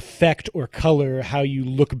affect or color how you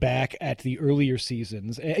look back at the earlier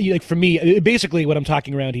seasons. Like for me, basically what I'm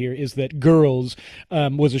talking around here is that Girls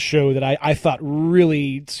was a show that I thought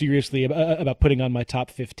really seriously about putting on my top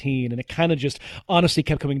 15, and it kind of just honestly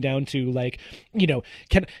kept coming down to like,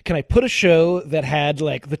 can I put a show that had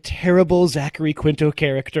like the terrible Zachary Quinto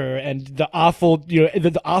character and the awful,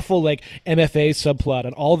 the awful like MFA subplot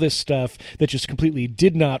and all this stuff that just completely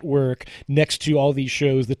did not work next to all these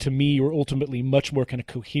shows that to me were ultimately much more kind of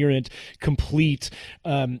coherent, complete,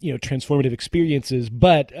 transformative experiences.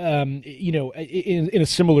 But, in a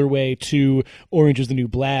similar way to Orange is the New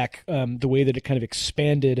Black, the way that it kind of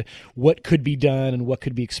expanded what could be done and what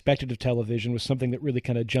could be expected of television was something that really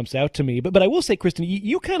kind of jumps out to me. But I will say, Kristen,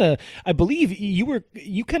 you kind of, I believe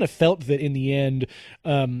you kind of felt that in the end,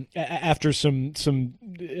 after some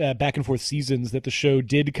back and forth seasons, that the show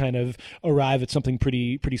did kind of arrive at something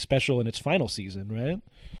pretty special in its final season, right?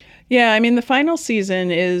 Yeah, I mean, the final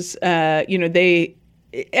season is,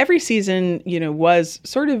 every season, was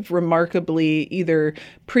sort of remarkably either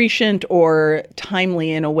prescient or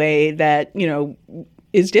timely in a way that,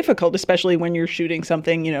 is difficult, especially when you're shooting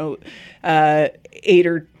something, 8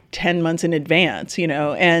 or 10 months in advance,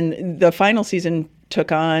 and the final season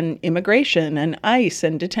took on immigration and ICE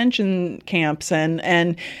and detention camps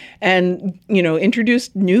and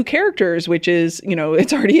introduced new characters, which is,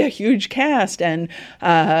 it's already a huge cast, and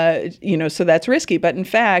so that's risky. But in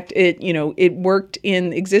fact, it worked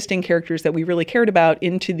in existing characters that we really cared about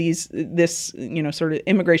into this sort of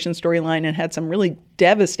immigration storyline, and had some really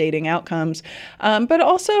devastating outcomes. But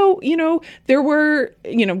also, there were,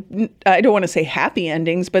 I don't want to say happy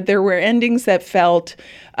endings, but there were endings that felt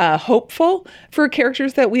hopeful for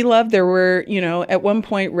characters that we loved. There were, at one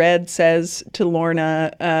point, Red says to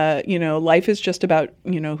Lorna, life is just about,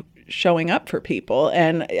 showing up for people.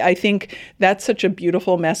 And I think that's such a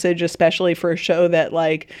beautiful message, especially for a show that,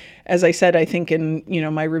 like, as I said, I think in,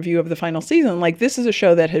 my review of the final season, like, this is a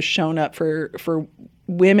show that has shown up for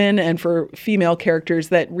women and for female characters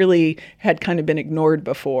that really had kind of been ignored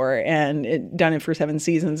before, and done it for 7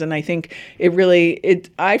 seasons. And I think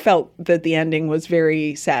I felt that the ending was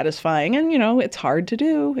very satisfying, and, it's hard to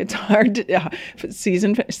do. It's hard to,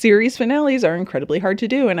 series finales are incredibly hard to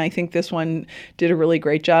do. And I think this one did a really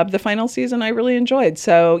great job. The final season I really enjoyed.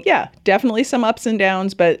 So yeah, definitely some ups and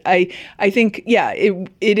downs, but I think, yeah,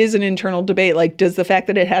 it is an internal debate. Like, does the fact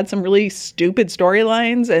that it had some really stupid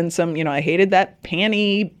storylines and some, I hated that panty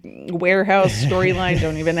warehouse storyline.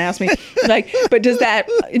 Don't even ask me. Like, but does that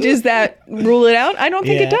rule it out? I don't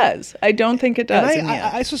think it does. I don't think it does. And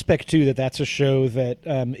I suspect too that that's a show that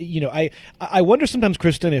I wonder sometimes,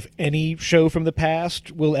 Kristen, if any show from the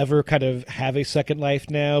past will ever kind of have a second life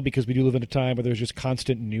now, because we do live in a time where there's just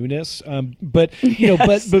constant newness. But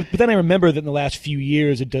then I remember that in the last few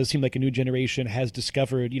years, it does seem like a new generation has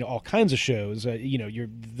discovered all kinds of shows.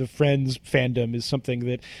 The Friends fandom is something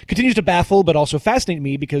that continues to baffle, but also fascinate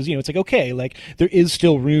me, because it's like, okay, like, there is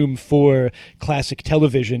still room for classic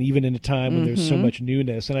television even in a time when there's so much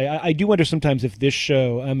newness. And I do wonder sometimes if this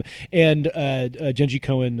show and Jenji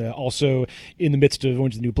Cohen, also in the midst of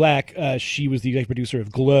Orange is the New Black, she was the executive producer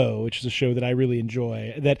of Glow, which is a show that I really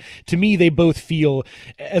enjoy, that to me they both feel,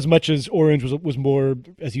 as much as Orange was more,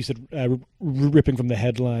 as you said, ripping from the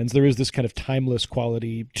headlines, there is this kind of timeless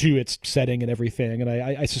quality to its setting and everything, and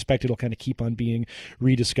I suspect it'll kind of keep on being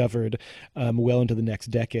rediscovered well into the next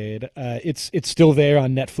decade. It's still there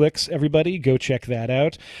on Netflix. Everybody, go check that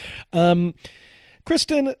out.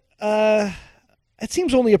 Kristen, it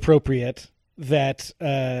seems only appropriate that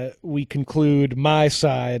we conclude my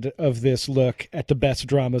side of this look at the best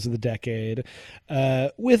dramas of the decade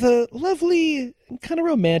with a lovely, kind of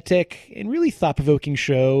romantic and really thought-provoking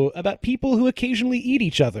show about people who occasionally eat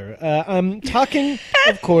each other. I'm talking,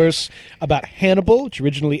 of course, about Hannibal, which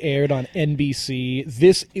originally aired on NBC.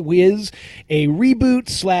 This is a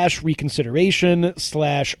reboot / reconsideration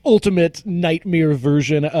 / ultimate nightmare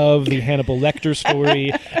version of the Hannibal Lecter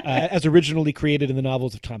story, as originally created in the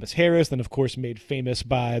novels of Thomas Harris, then of course made famous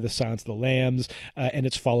by The Silence of the Lambs and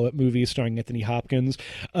its follow-up movie starring Anthony Hopkins.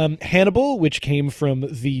 Hannibal, which came from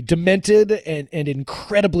the demented and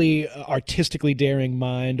incredibly artistically daring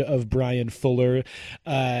mind of Brian Fuller,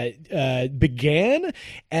 began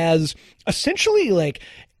as essentially like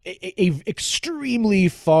a extremely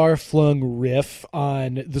far-flung riff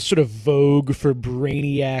on the sort of vogue for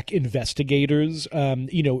brainiac investigators.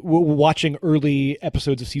 Watching early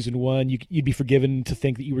episodes of season 1, you'd be forgiven to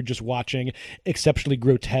think that you were just watching exceptionally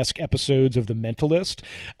grotesque episodes of The Mentalist.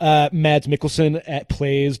 Mads Mikkelsen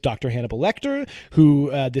plays Dr. Hannibal Lecter, who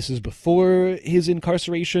this is before his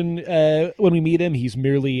incarceration. When we meet him, he's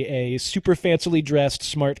merely a super fancily dressed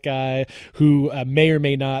smart guy who may or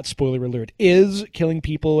may not, spoiler alert, is killing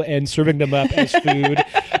people and serving them up as food.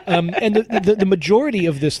 And the majority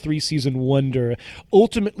of this 3-season wonder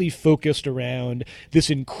ultimately focused around this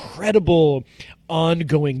incredible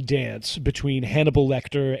ongoing dance between Hannibal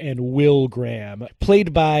Lecter and Will Graham,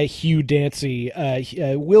 played by Hugh Dancy.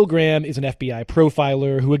 Will Graham is an FBI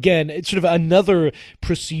profiler who, again, it's sort of another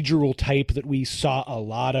procedural type that we saw a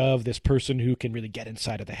lot of, this person who can really get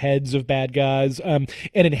inside of the heads of bad guys. And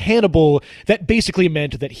in Hannibal, that basically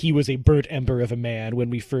meant that he was a burnt ember of a man when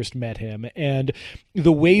we first met him. And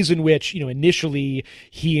the ways in which, initially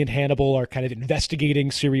he and Hannibal are kind of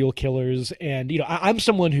investigating serial killers. And, I'm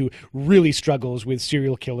someone who really struggles with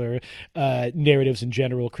serial killer narratives in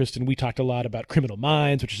general. Kristen, we talked a lot about Criminal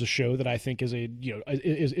Minds, which is a show that I think is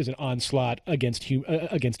is an onslaught against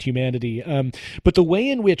humanity. But the way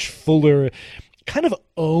in which Fuller kind of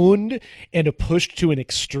owned and pushed to an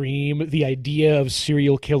extreme the idea of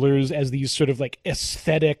serial killers as these sort of like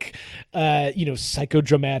aesthetic,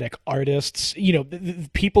 psychodramatic artists.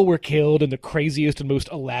 People were killed in the craziest and most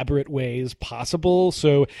elaborate ways possible.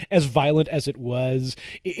 So as violent as it was,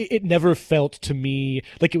 it never felt to me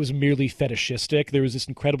like it was merely fetishistic. There was this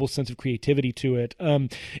incredible sense of creativity to it. And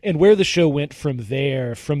where the show went from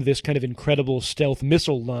there, from this kind of incredible stealth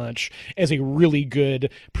missile launch as a really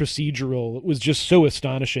good procedural, was just so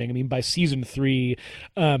astonishing. I mean, by season 3,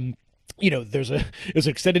 there's an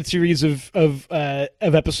extended series of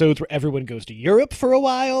episodes where everyone goes to Europe for a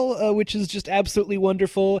while, which is just absolutely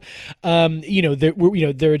wonderful.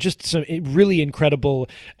 There are just some really incredible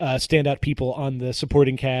standout people on the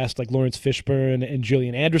supporting cast, like Lawrence Fishburne, and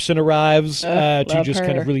Gillian Anderson arrives to just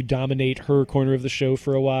kind of really dominate her corner of the show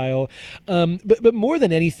for a while. But more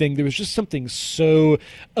than anything, there was just something so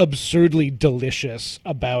absurdly delicious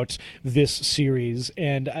about this series,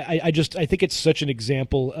 and I think it's such an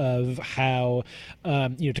example of how,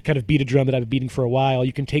 to kind of beat a drum that I've been beating for a while,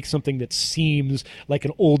 you can take something that seems like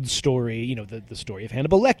an old story, the story of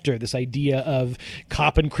Hannibal Lecter, this idea of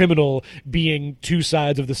cop and criminal being two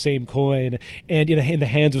sides of the same coin, and in the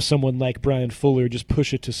hands of someone like Brian Fuller, just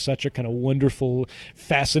push it to such a kind of wonderful,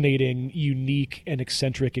 fascinating, unique, and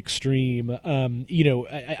eccentric extreme.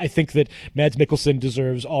 I think that Mads Mikkelsen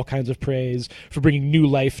deserves all kinds of praise for bringing new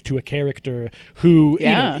life to a character who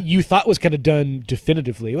you thought was kind of done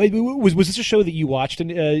definitively. Was this a show that you watched while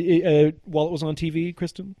it was on TV,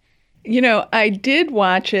 Kristen? I did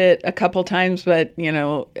watch it a couple times, but,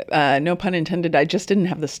 no pun intended, I just didn't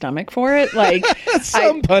have the stomach for it. Like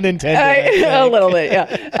Some pun intended. A little bit,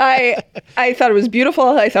 yeah. I thought it was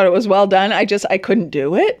beautiful. I thought it was well done. I couldn't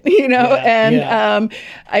do it,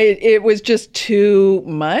 it was just too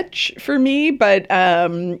much for me, but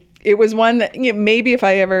it was one that maybe if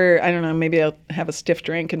I ever, I don't know, maybe I'll have a stiff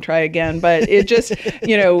drink and try again. But it just,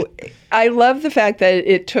 I love the fact that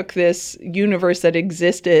it took this universe that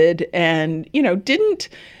existed and, didn't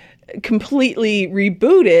completely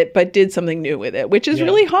reboot it, but did something new with it, which is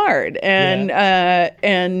really hard. And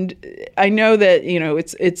and I know that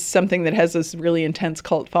it's something that has this really intense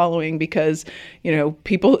cult following because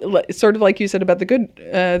people, sort of like you said about the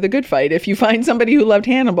Good Fight. If you find somebody who loved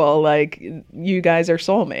Hannibal, like you guys are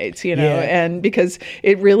soulmates, and because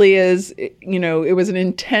it really is, it was an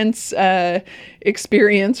intense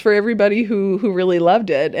experience for everybody who really loved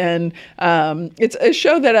it, and it's a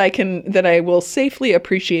show that I will safely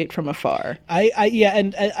appreciate from afar.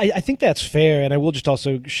 I think that's fair, and I will just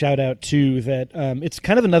also shout out too that it's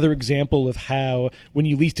kind of another example of how when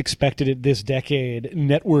you least expected it this decade,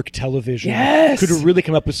 network television could have really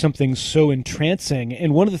come up with something so entrancing.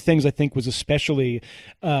 And one of the things I think was especially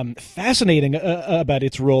fascinating about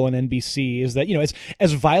its role on NBC is that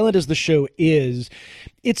as violent as the show is,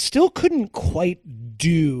 it still couldn't quite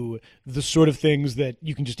do the sort of things that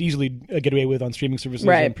you can just easily get away with on streaming services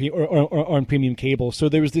or on premium cable. So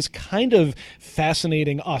there was this kind of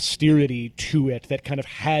fascinating austerity to it that kind of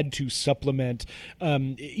had to supplement,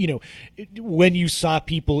 when you saw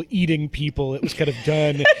people eating people, it was kind of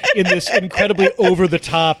done in this incredibly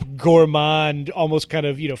over-the-top, gourmand, almost kind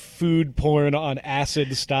of, food porn on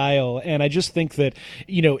acid style. And I just think that,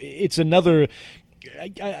 it's another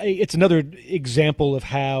example of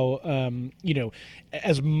how,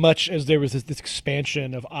 as much as there was this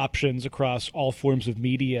expansion of options across all forms of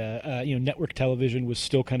media, network television was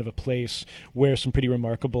still kind of a place where some pretty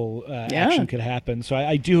remarkable action could happen. So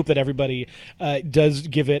I do hope that everybody does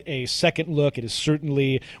give it a second look. It is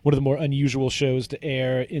certainly one of the more unusual shows to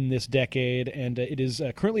air in this decade, and it is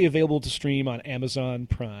currently available to stream on Amazon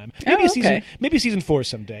Prime. Maybe season 4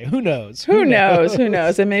 someday. Who knows? Who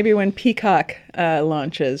knows? And maybe when Peacock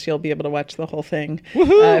launches, you'll be able to watch the whole thing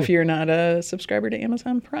if you're not a subscriber to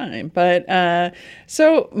Amazon Prime. But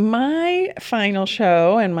so my final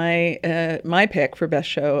show and my pick for best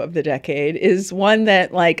show of the decade is one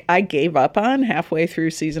that I gave up on halfway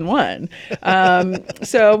through season 1.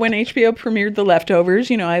 So when HBO premiered The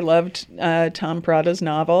Leftovers, I loved Tom Perrotta's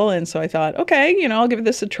novel, and so I thought, okay, I'll give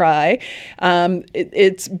this a try.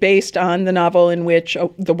 It's based on the novel in which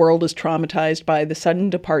the world is traumatized by the sudden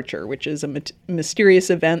departure, which is a mysterious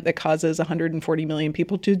event that causes 140 million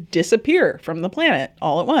people to disappear from the planet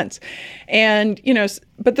all at once. And,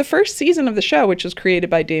 but the first season of the show, which was created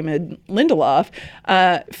by Damon Lindelof,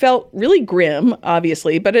 felt really grim,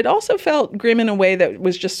 obviously, but it also felt grim in a way that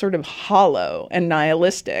was just sort of hollow and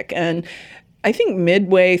nihilistic. And I think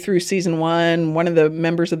midway through season 1, one of the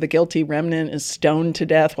members of the Guilty Remnant is stoned to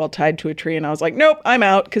death while tied to a tree. And I was like, nope, I'm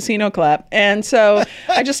out. Casino clap. And so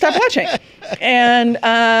I just stopped watching. And,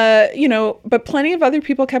 but plenty of other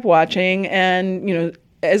people kept watching. And,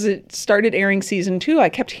 as it started airing season 2, I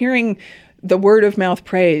kept hearing the word of mouth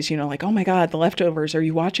praise, oh my God, The Leftovers, are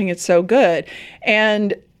you watching? It's so good.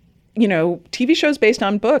 And TV shows based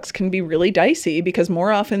on books can be really dicey because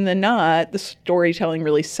more often than not, the storytelling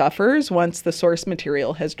really suffers once the source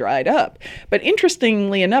material has dried up. But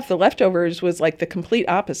interestingly enough, The Leftovers was the complete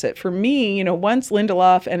opposite. For me, once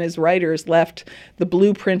Lindelof and his writers left the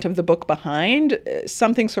blueprint of the book behind,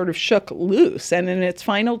 something sort of shook loose. And in its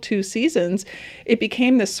final 2 seasons, it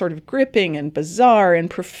became this sort of gripping and bizarre and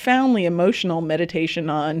profoundly emotional meditation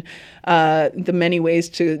on the many ways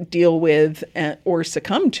to deal with or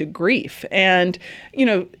succumb to grief. And,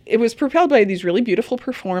 it was propelled by these really beautiful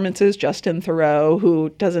performances. Justin Theroux,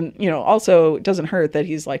 who also doesn't hurt that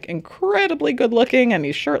he's incredibly good looking and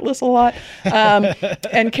he's shirtless a lot.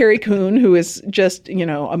 And Carrie Coon, who is just,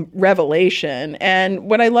 a revelation. And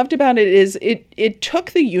what I loved about it is it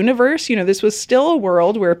took the universe, this was still a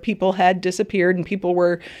world where people had disappeared and people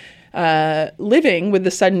were living with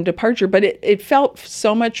the sudden departure, but it felt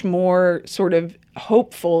so much more sort of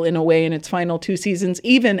hopeful in a way in its final 2 seasons,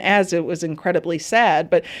 even as it was incredibly sad.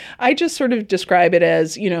 But I just sort of describe it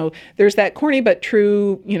as, there's that corny but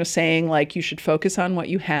true, saying you should focus on what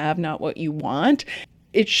you have, not what you want.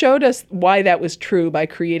 It showed us why that was true by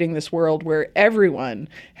creating this world where everyone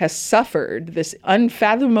has suffered this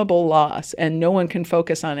unfathomable loss and no one can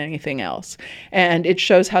focus on anything else. And it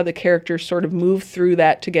shows how the characters sort of move through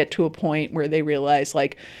that to get to a point where they realize,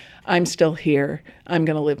 I'm still here. I'm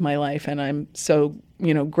going to live my life. And I'm so,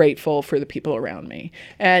 grateful for the people around me.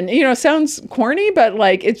 And, sounds corny, but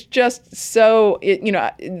it's just so,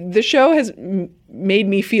 the show has made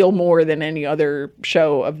me feel more than any other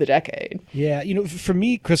show of the decade. Yeah, for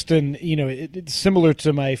me, Kristen, it's similar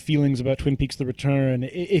to my feelings about Twin Peaks: The Return.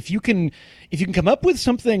 If you can come up with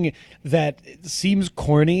something that seems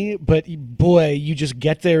corny, but boy, you just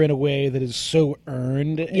get there in a way that is so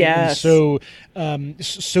earned, yes, and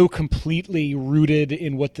so completely rooted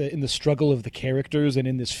in the struggle of the characters and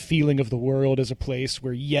in this feeling of the world as a place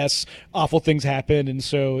where, yes, awful things happen, and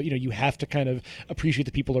so you have to kind of appreciate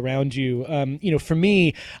the people around you. For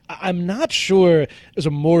me, I'm not sure there's a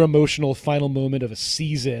more emotional final moment of a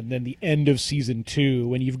season than the end of season 2,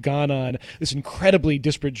 when you've gone on this incredibly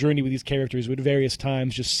disparate journey with these characters who at various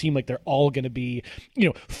times just seem like they're all going to be,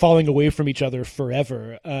 falling away from each other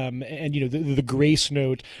forever. The grace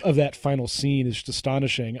note of that final scene is just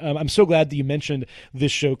astonishing. I'm so glad that you mentioned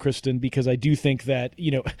this show, Kristen, because I do think that,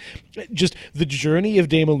 just the journey of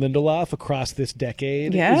Damon Lindelof across this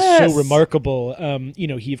decade is so remarkable.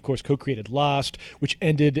 He, of course, co-created Lost, which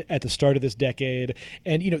ended at the start of this decade.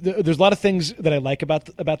 And, there's a lot of things that I like about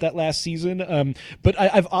that last season. But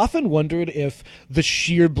I've often wondered if the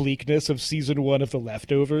sheer bleakness of season 1 of The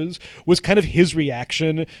Leftovers was kind of his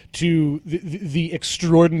reaction to the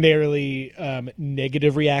extraordinarily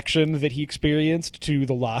negative reaction that he experienced to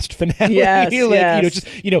the Lost finale. Yes,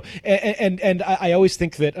 and I always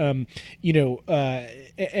think that,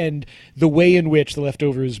 and the way in which The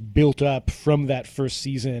Leftovers built up from that first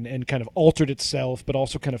season and kind of altered itself, but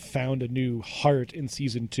also kind of found a new heart in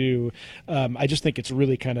season 2. I just think it's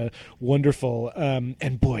really kind of wonderful.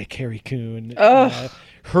 And boy, Carrie Coon,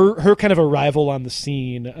 her kind of arrival on the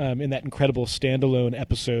scene in that incredible standalone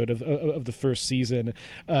episode of the first season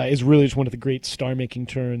is really just one of the great star-making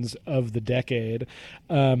turns of the decade.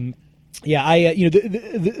 Yeah,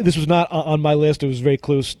 this was not on my list. It was very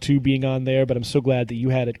close to being on there, but I'm so glad that you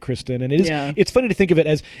had it, Kristen. And it's funny to think of it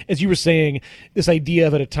as you were saying, this idea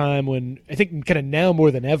of at a time when I think kind of now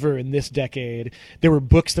more than ever in this decade, there were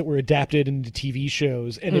books that were adapted into TV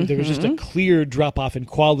shows, and there was just a clear drop-off in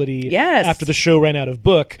quality after the show ran out of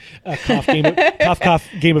book. Cough,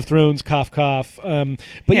 Game of Thrones, cough, cough. But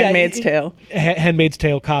Handmaid's Tale. Handmaid's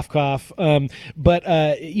Tale, cough, cough. But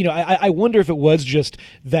I wonder if it was just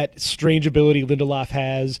that strange ability Lindelof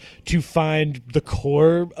has to find the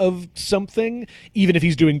core of something, even if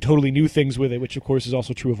he's doing totally new things with it, which of course is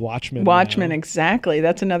also true of Watchmen. Exactly.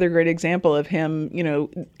 That's another great example of him.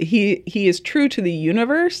 He is true to the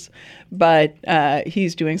universe, but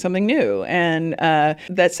he's doing something new. And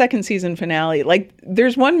that second season finale, like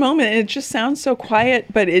there's one moment, and it just sounds so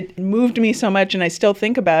quiet, but it moved me so much, and I still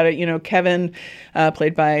think about it. Kevin,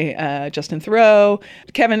 played by Justin Theroux,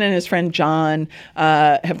 Kevin and his friend John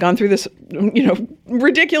have gone through this,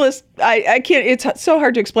 ridiculous. I can't. It's so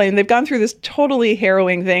hard to explain. They've gone through this totally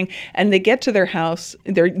harrowing thing, and they get to their house.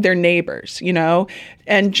 They're neighbors,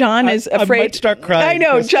 and John is afraid. I might start crying. I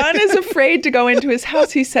know. John is afraid to go into his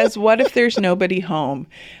house. He says, "What if there's nobody home?"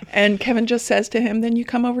 And Kevin just says to him, "Then you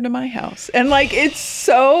come over to my house." And it's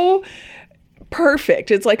so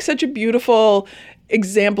perfect. It's like such a beautiful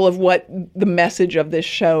example of what the message of this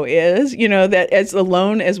show is, that as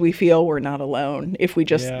alone as we feel, we're not alone if we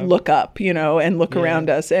just look up, and look around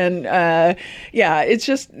us. And it's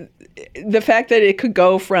just the fact that it could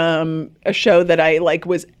go from a show that I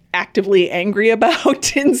was actively angry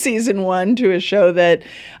about in season 1 to a show that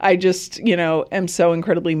I just, am so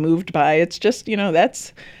incredibly moved by. It's just,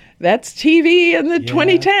 that's TV in the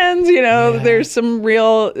 2010s, there's some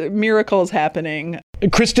real miracles happening.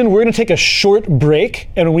 Kristen, we're going to take a short break,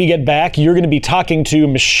 and when we get back, you're going to be talking to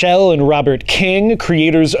Michelle and Robert King,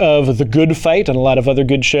 creators of The Good Fight and a lot of other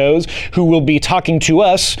good shows, who will be talking to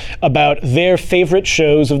us about their favorite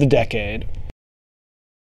shows of the decade.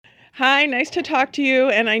 Hi, nice to talk to you.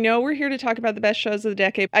 And I know we're here to talk about the best shows of the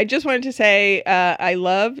decade. I just wanted to say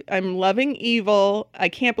I'm loving Evil. I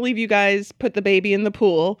can't believe you guys put the baby in the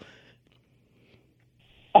pool.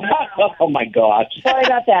 Oh my gosh. Sorry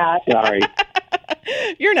about that. Sorry.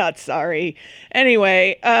 You're not sorry.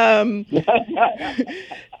 Anyway,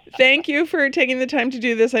 thank you for taking the time to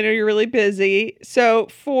do this. I know you're really busy. So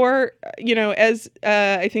for, as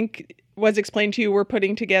I think was explained to you, we're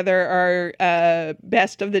putting together our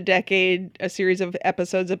best of the decade, a series of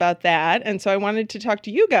episodes about that. And so I wanted to talk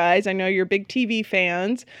to you guys. I know you're big TV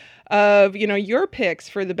fans of, your picks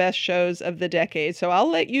for the best shows of the decade. So I'll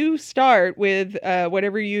let you start with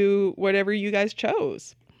whatever you guys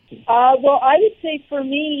chose. Well, I would say for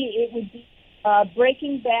me, it would be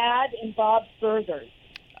Breaking Bad and Bob's Burgers.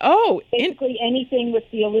 Oh, basically anything with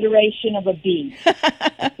the alliteration of a B.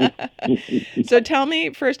 So tell me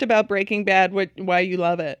first about Breaking Bad, why you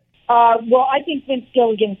love it. Well, I think Vince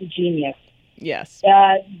Gilligan's a genius. Yes.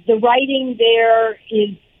 The writing there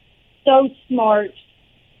is so smart.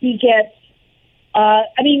 He gets,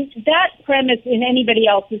 that premise in anybody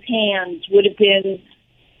else's hands would have been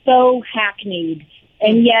so hackneyed.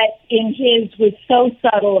 And yet, in his was so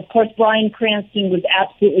subtle. Of course, Bryan Cranston was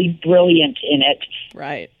absolutely brilliant in it.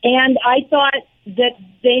 Right. And I thought that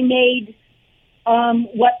they made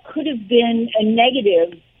what could have been a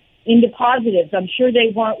negative into positives. I'm sure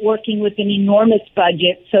they weren't working with an enormous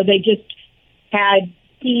budget, so they just had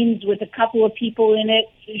scenes with a couple of people in it,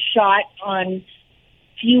 shot on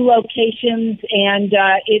few locations, and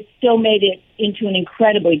it still made it into an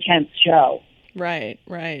incredibly tense show. Right.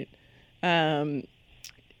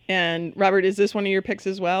 And Robert, is this one of your picks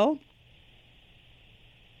as well?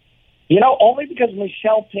 Only because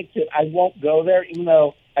Michelle picked it, I won't go there, even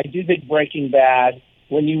though I do think Breaking Bad,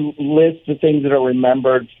 when you list the things that are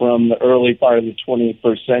remembered from the early part of the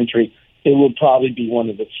 21st century, it will probably be one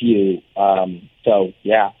of the few.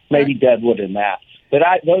 Maybe Deadwood in that. But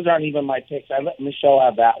those aren't even my picks. I let Michelle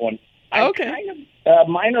have that one. Okay.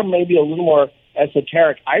 Mine are maybe a little more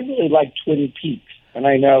esoteric. I really like Twin Peaks, and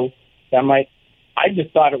I know that I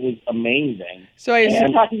just thought it was amazing. So you're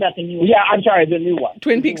talking about the new one. Yeah, I'm sorry, the new one.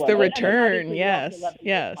 Twin Peaks: The Return. I mean, Yes.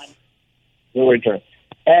 The Return.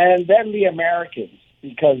 And then The Americans,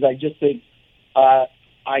 because I just think I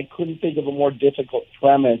couldn't think of a more difficult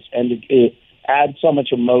premise, and it adds so much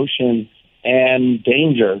emotion and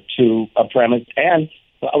danger to a premise. And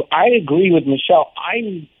I agree with Michelle.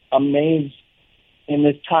 I'm amazed in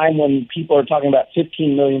this time when people are talking about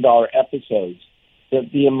 $15 million episodes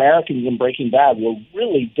that the Americans in Breaking Bad were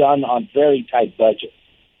really done on very tight budgets.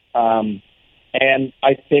 And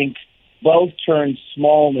I think both turned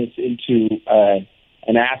smallness into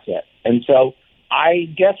an asset. And so I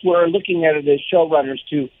guess we're looking at it as showrunners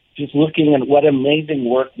too, just looking at what amazing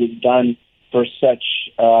work was done for such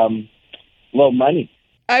low money.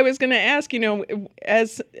 I was going to ask,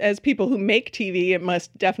 as people who make TV, it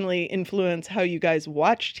must definitely influence how you guys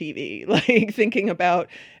watch TV. Like thinking about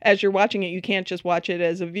as you're watching it, you can't just watch it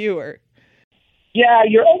as a viewer. Yeah,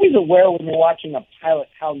 you're always aware when you're watching a pilot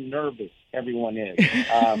how nervous everyone is.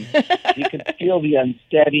 You can feel the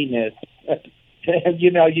unsteadiness.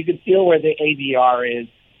 You can feel where the ADR is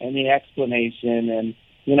and the explanation, and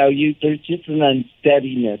there's just an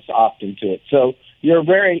unsteadiness often to it. So you're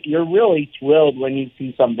really thrilled when you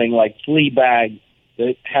see something like Fleabag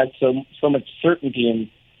that has so much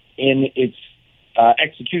certainty in its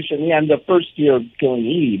execution. And the first year of Killing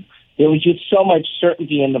Eve, there was just so much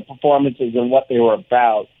certainty in the performances and what they were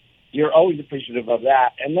about. You're always appreciative of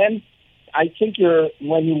that. And then I think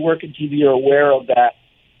when you work in TV, you're aware of that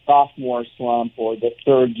sophomore slump or the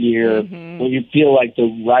third year where you feel like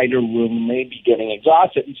the writer room may be getting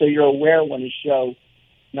exhausted. And so you're aware when a show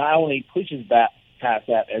not only pushes past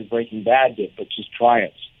that as Breaking Bad did, but just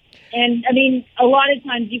triumphs. And I mean, a lot of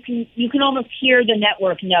times you can almost hear the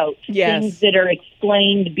network notes, yes, things that are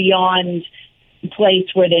explained beyond the place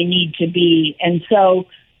where they need to be. And so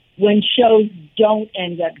when shows don't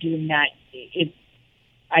end up doing that,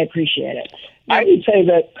 I appreciate it. I would say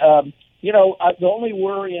that the only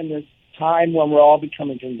worry in this time when we're all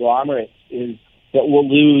becoming conglomerates is that we'll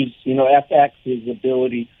lose, FX's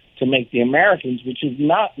ability to make The Americans, which is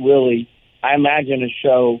not really, I imagine, a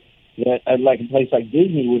show that like a place like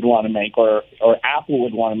Disney would want to make or Apple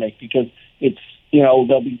would want to make, because it's,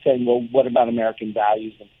 they'll be saying, well, what about American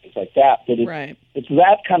values and things like that? But it's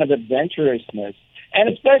that kind of adventurousness, and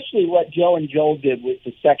especially what Joe and Joel did with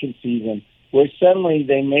the second season, where suddenly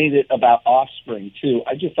they made it about offspring too.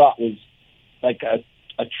 I just thought was like a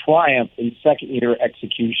triumph in second-year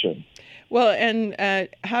execution. Well, and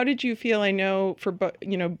how did you feel? I know for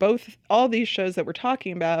both all these shows that we're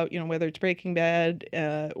talking about, whether it's Breaking Bad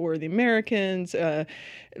or The Americans, the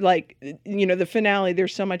finale.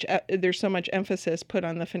 There's so much emphasis put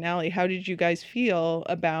on the finale. How did you guys feel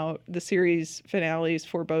about the series finales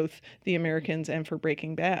for both The Americans and for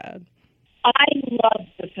Breaking Bad? I loved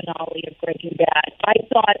the finale of Breaking Bad. I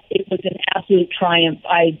thought it was an absolute triumph.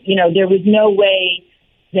 There was no way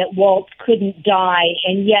that Walt couldn't die,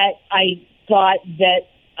 and yet I thought that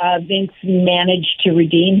Vince managed to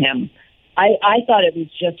redeem him. I thought it was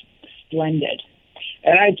just splendid.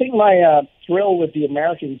 And I think my thrill with The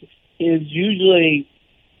Americans is usually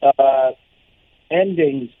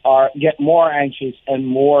endings get more anxious and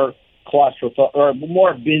more claustrophobic or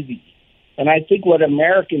more busy. And I think what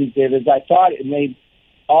Americans did is I thought it made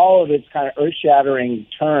all of its kind of earth-shattering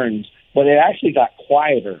turns, but it actually got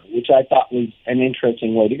quieter, which I thought was an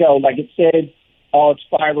interesting way to go. Like it said, all its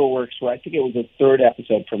fireworks were, I think it was the third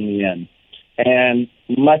episode from the end. And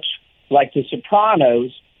much like The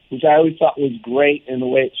Sopranos, which I always thought was great in the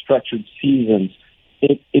way it structured seasons,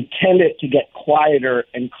 it tended to get quieter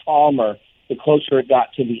and calmer the closer it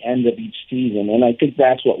got to the end of each season. And I think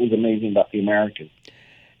that's what was amazing about The Americans.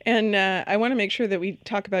 And I want to make sure that we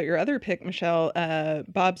talk about your other pick, Michelle,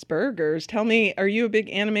 Bob's Burgers. Tell me, are you a big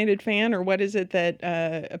animated fan, or what is it that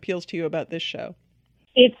appeals to you about this show?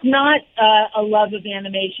 It's not a love of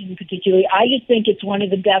animation particularly. I just think it's one of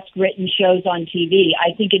the best written shows on TV.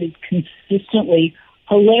 I think it is consistently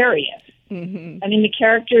hilarious. Mm-hmm. I mean, the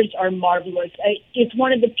characters are marvelous. It's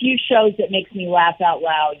one of the few shows that makes me laugh out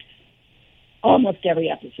loud almost every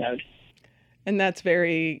episode. And that's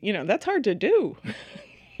very, that's hard to do.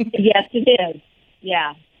 Yes, it is.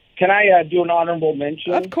 Yeah. Can I do an honorable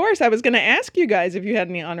mention? Of course. I was going to ask you guys if you had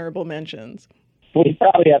any honorable mentions. We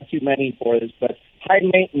probably have too many for this, but High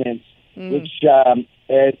Maintenance, which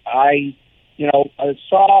I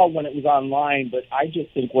saw when it was online, but I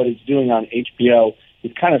just think what it's doing on HBO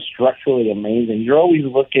is kind of structurally amazing. You're always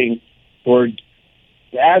looking for,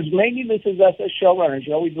 as maybe this is us as showrunners,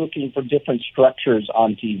 you're always looking for different structures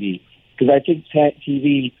on TV. Because I think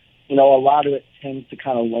TV, a lot of it tends to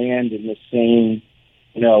kind of land in the same,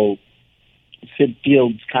 Sid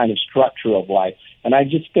Field's kind of structure of life. And I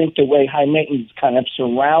just think the way High Maintenance kind of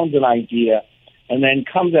surrounds an idea and then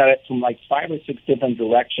comes at it from like 5 or 6 different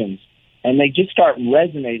directions, and they just start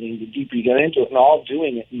resonating the deeper you get into it, and all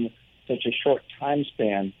doing it in such a short time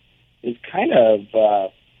span is kind of,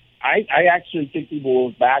 I actually think people will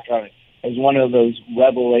look back on it as one of those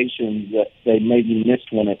revelations that they maybe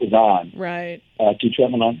missed when it was on. Right. To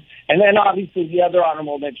Trevor on. And then obviously the other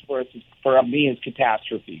honorable mention for me is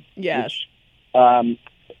Catastrophe. Yes. Which,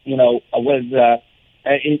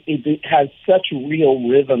 it has such real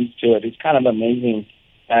rhythms to it. It's kind of amazing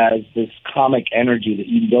as this comic energy that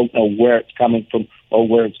you don't know where it's coming from or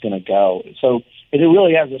where it's going to go. So it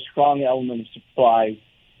really has a strong element of surprise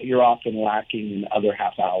that you're often lacking in other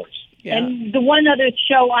half hours. Yeah. And the one other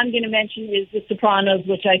show I'm going to mention is The Sopranos,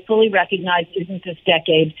 which I fully recognize isn't this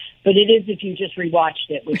decade, but it is if you just rewatched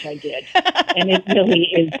it, which I did. And it really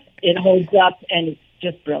is, it holds up, and it's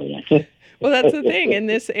just brilliant. Well, that's the thing. In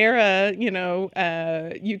this era,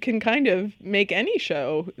 you can kind of make any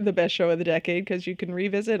show the best show of the decade because you can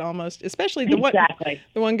revisit almost, especially the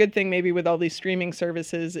one good thing maybe with all these streaming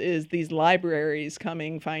services is these libraries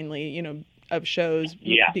coming finally, of shows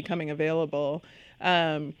becoming available.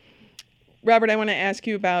 Robert, I want to ask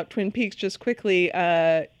you about Twin Peaks just quickly.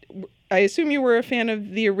 I assume you were a fan of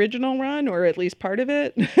the original run, or at least part of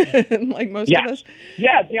it, like most of us?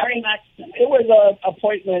 Yeah, very much. It was an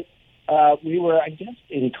appointment. We were, I guess,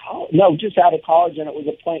 in college. No, just out of college, and it was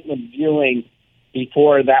appointment viewing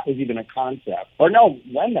before that was even a concept. Or no,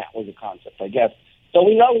 when that was a concept, I guess. So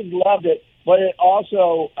we always loved it, but it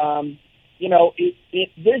also,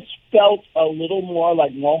 this felt a little more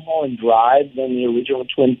like Mulholland Drive than the original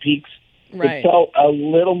Twin Peaks. Right. It felt a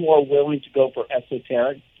little more willing to go for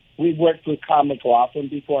esoteric. We've worked with Kyle MacLachlan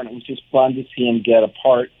before, and it was just fun to see him get a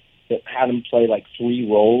part that had him play like 3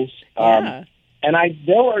 roles. Yeah. And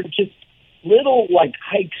there were just little like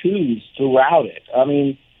haikus throughout it. I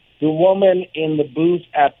mean, the woman in the booth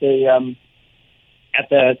at the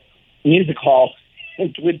music hall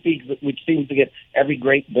in Twin Peaks, which seems to get every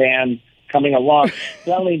great band coming along,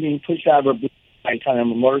 suddenly being pushed out of her booth by kind of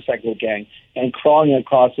a motorcycle gang and crawling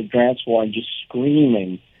across the dance floor and just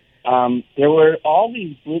screaming. There were all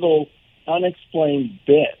these little unexplained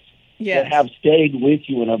bits that have stayed with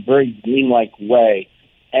you in a very dreamlike way.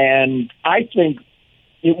 And I think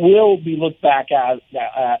it will be looked back at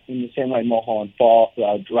in the same way Mulholland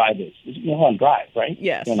Drive is. It's Mulholland Drive, right?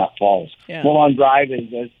 Yes. No, not Falls. Yeah. Mulholland Drive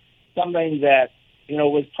is something that,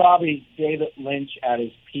 was probably David Lynch at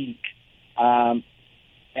his peak. I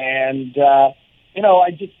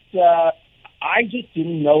just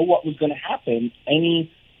didn't know what was going to happen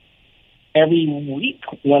every week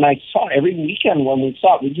when I saw it, every weekend when we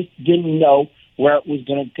saw it. We just didn't know where it was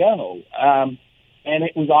going to go. And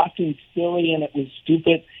it was often silly and it was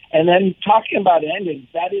stupid. And then talking about endings,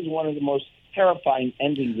 that is one of the most terrifying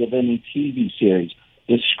endings of any TV series.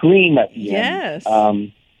 The scream at the end.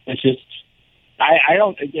 It's just,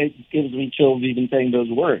 it gives me chills even saying those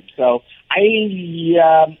words. So I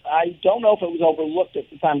don't know if it was overlooked at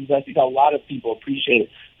the time because I think a lot of people appreciate it.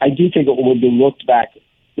 I do think it will be looked back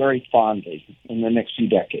very fondly in the next few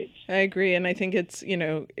decades. I agree. And I think it's,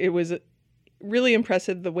 it was really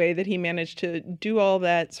impressive the way that he managed to do all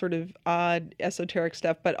that sort of odd esoteric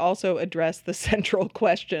stuff, but also address the central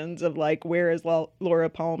questions of like, where is Laura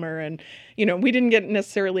Palmer? And, we didn't get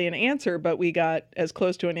necessarily an answer, but we got as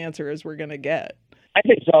close to an answer as we're going to get. I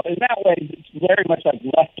think so. In that way, it's very much like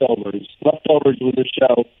Leftovers. Leftovers was a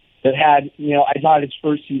show that had, I thought its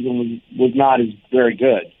first season was not as very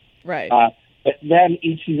good. Right. But then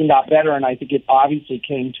each season got better, and I think it obviously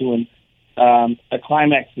came to a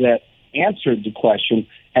climax that answered the question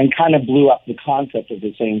and kind of blew up the concept at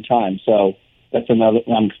the same time. So that's another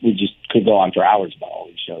one. We just could go on for hours about all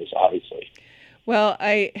these shows, obviously. Well,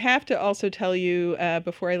 I have to also tell you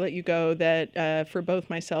before I let you go that for both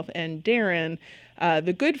myself and Darren,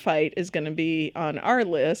 The Good Fight is going to be on our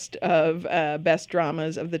list of best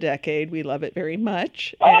dramas of the decade. We love it very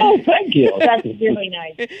much. Oh, thank you. That's really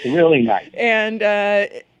nice. Really nice. And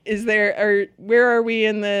where are we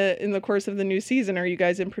in the course of the new season? Are you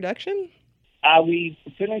guys in production? We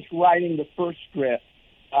finished writing the first script.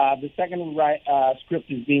 The second script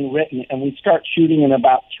is being written, and we start shooting in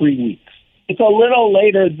about 3 weeks. It's a little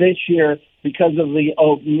later this year because of the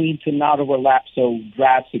need to not overlap so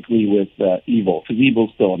drastically with Evil, because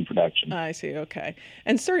Evil's still in production. I see. Okay,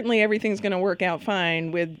 and certainly everything's going to work out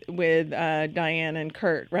fine with Diane and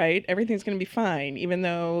Kurt, right? Everything's going to be fine, even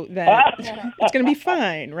though that it's going to be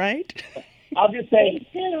fine, right? I'll just say,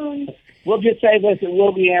 we'll just say this: it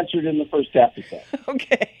will be answered in the first episode.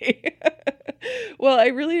 Okay. Well, I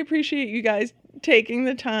really appreciate you guys taking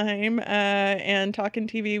the time and talking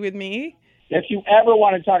TV with me. If you ever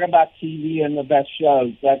want to talk about TV and the best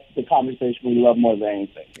shows, that's the conversation we love more than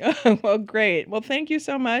anything. Well, great. Well, thank you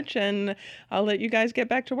so much, and I'll let you guys get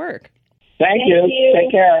back to work. Thank you.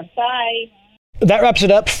 Take care. Bye. That wraps it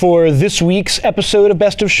up for this week's episode of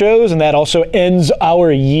Best of Shows, and that also ends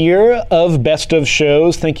our year of Best of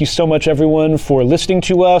Shows. Thank you so much, everyone, for listening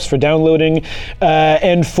to us, for downloading,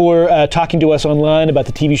 and for talking to us online about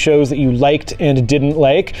the TV shows that you liked and didn't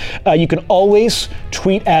like. You can always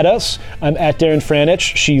tweet at us. I'm at Darren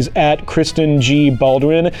Franich. She's at Kristen G.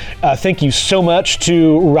 Baldwin. Thank you so much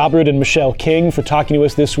to Robert and Michelle King for talking to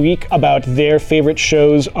us this week about their favorite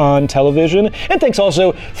shows on television. And thanks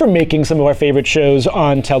also for making some of our favorite shows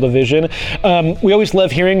on television. We always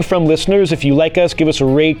love hearing from listeners. If you like us, give us a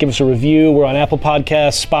rate, give us a review. We're on Apple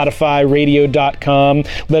Podcasts, Spotify, radio.com.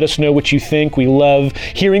 Let us know what you think. We love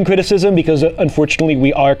hearing criticism because unfortunately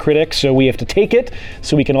we are critics, so we have to take it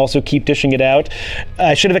so we can also keep dishing it out.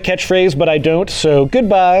 I should have a catchphrase, but I don't, so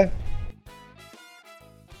goodbye.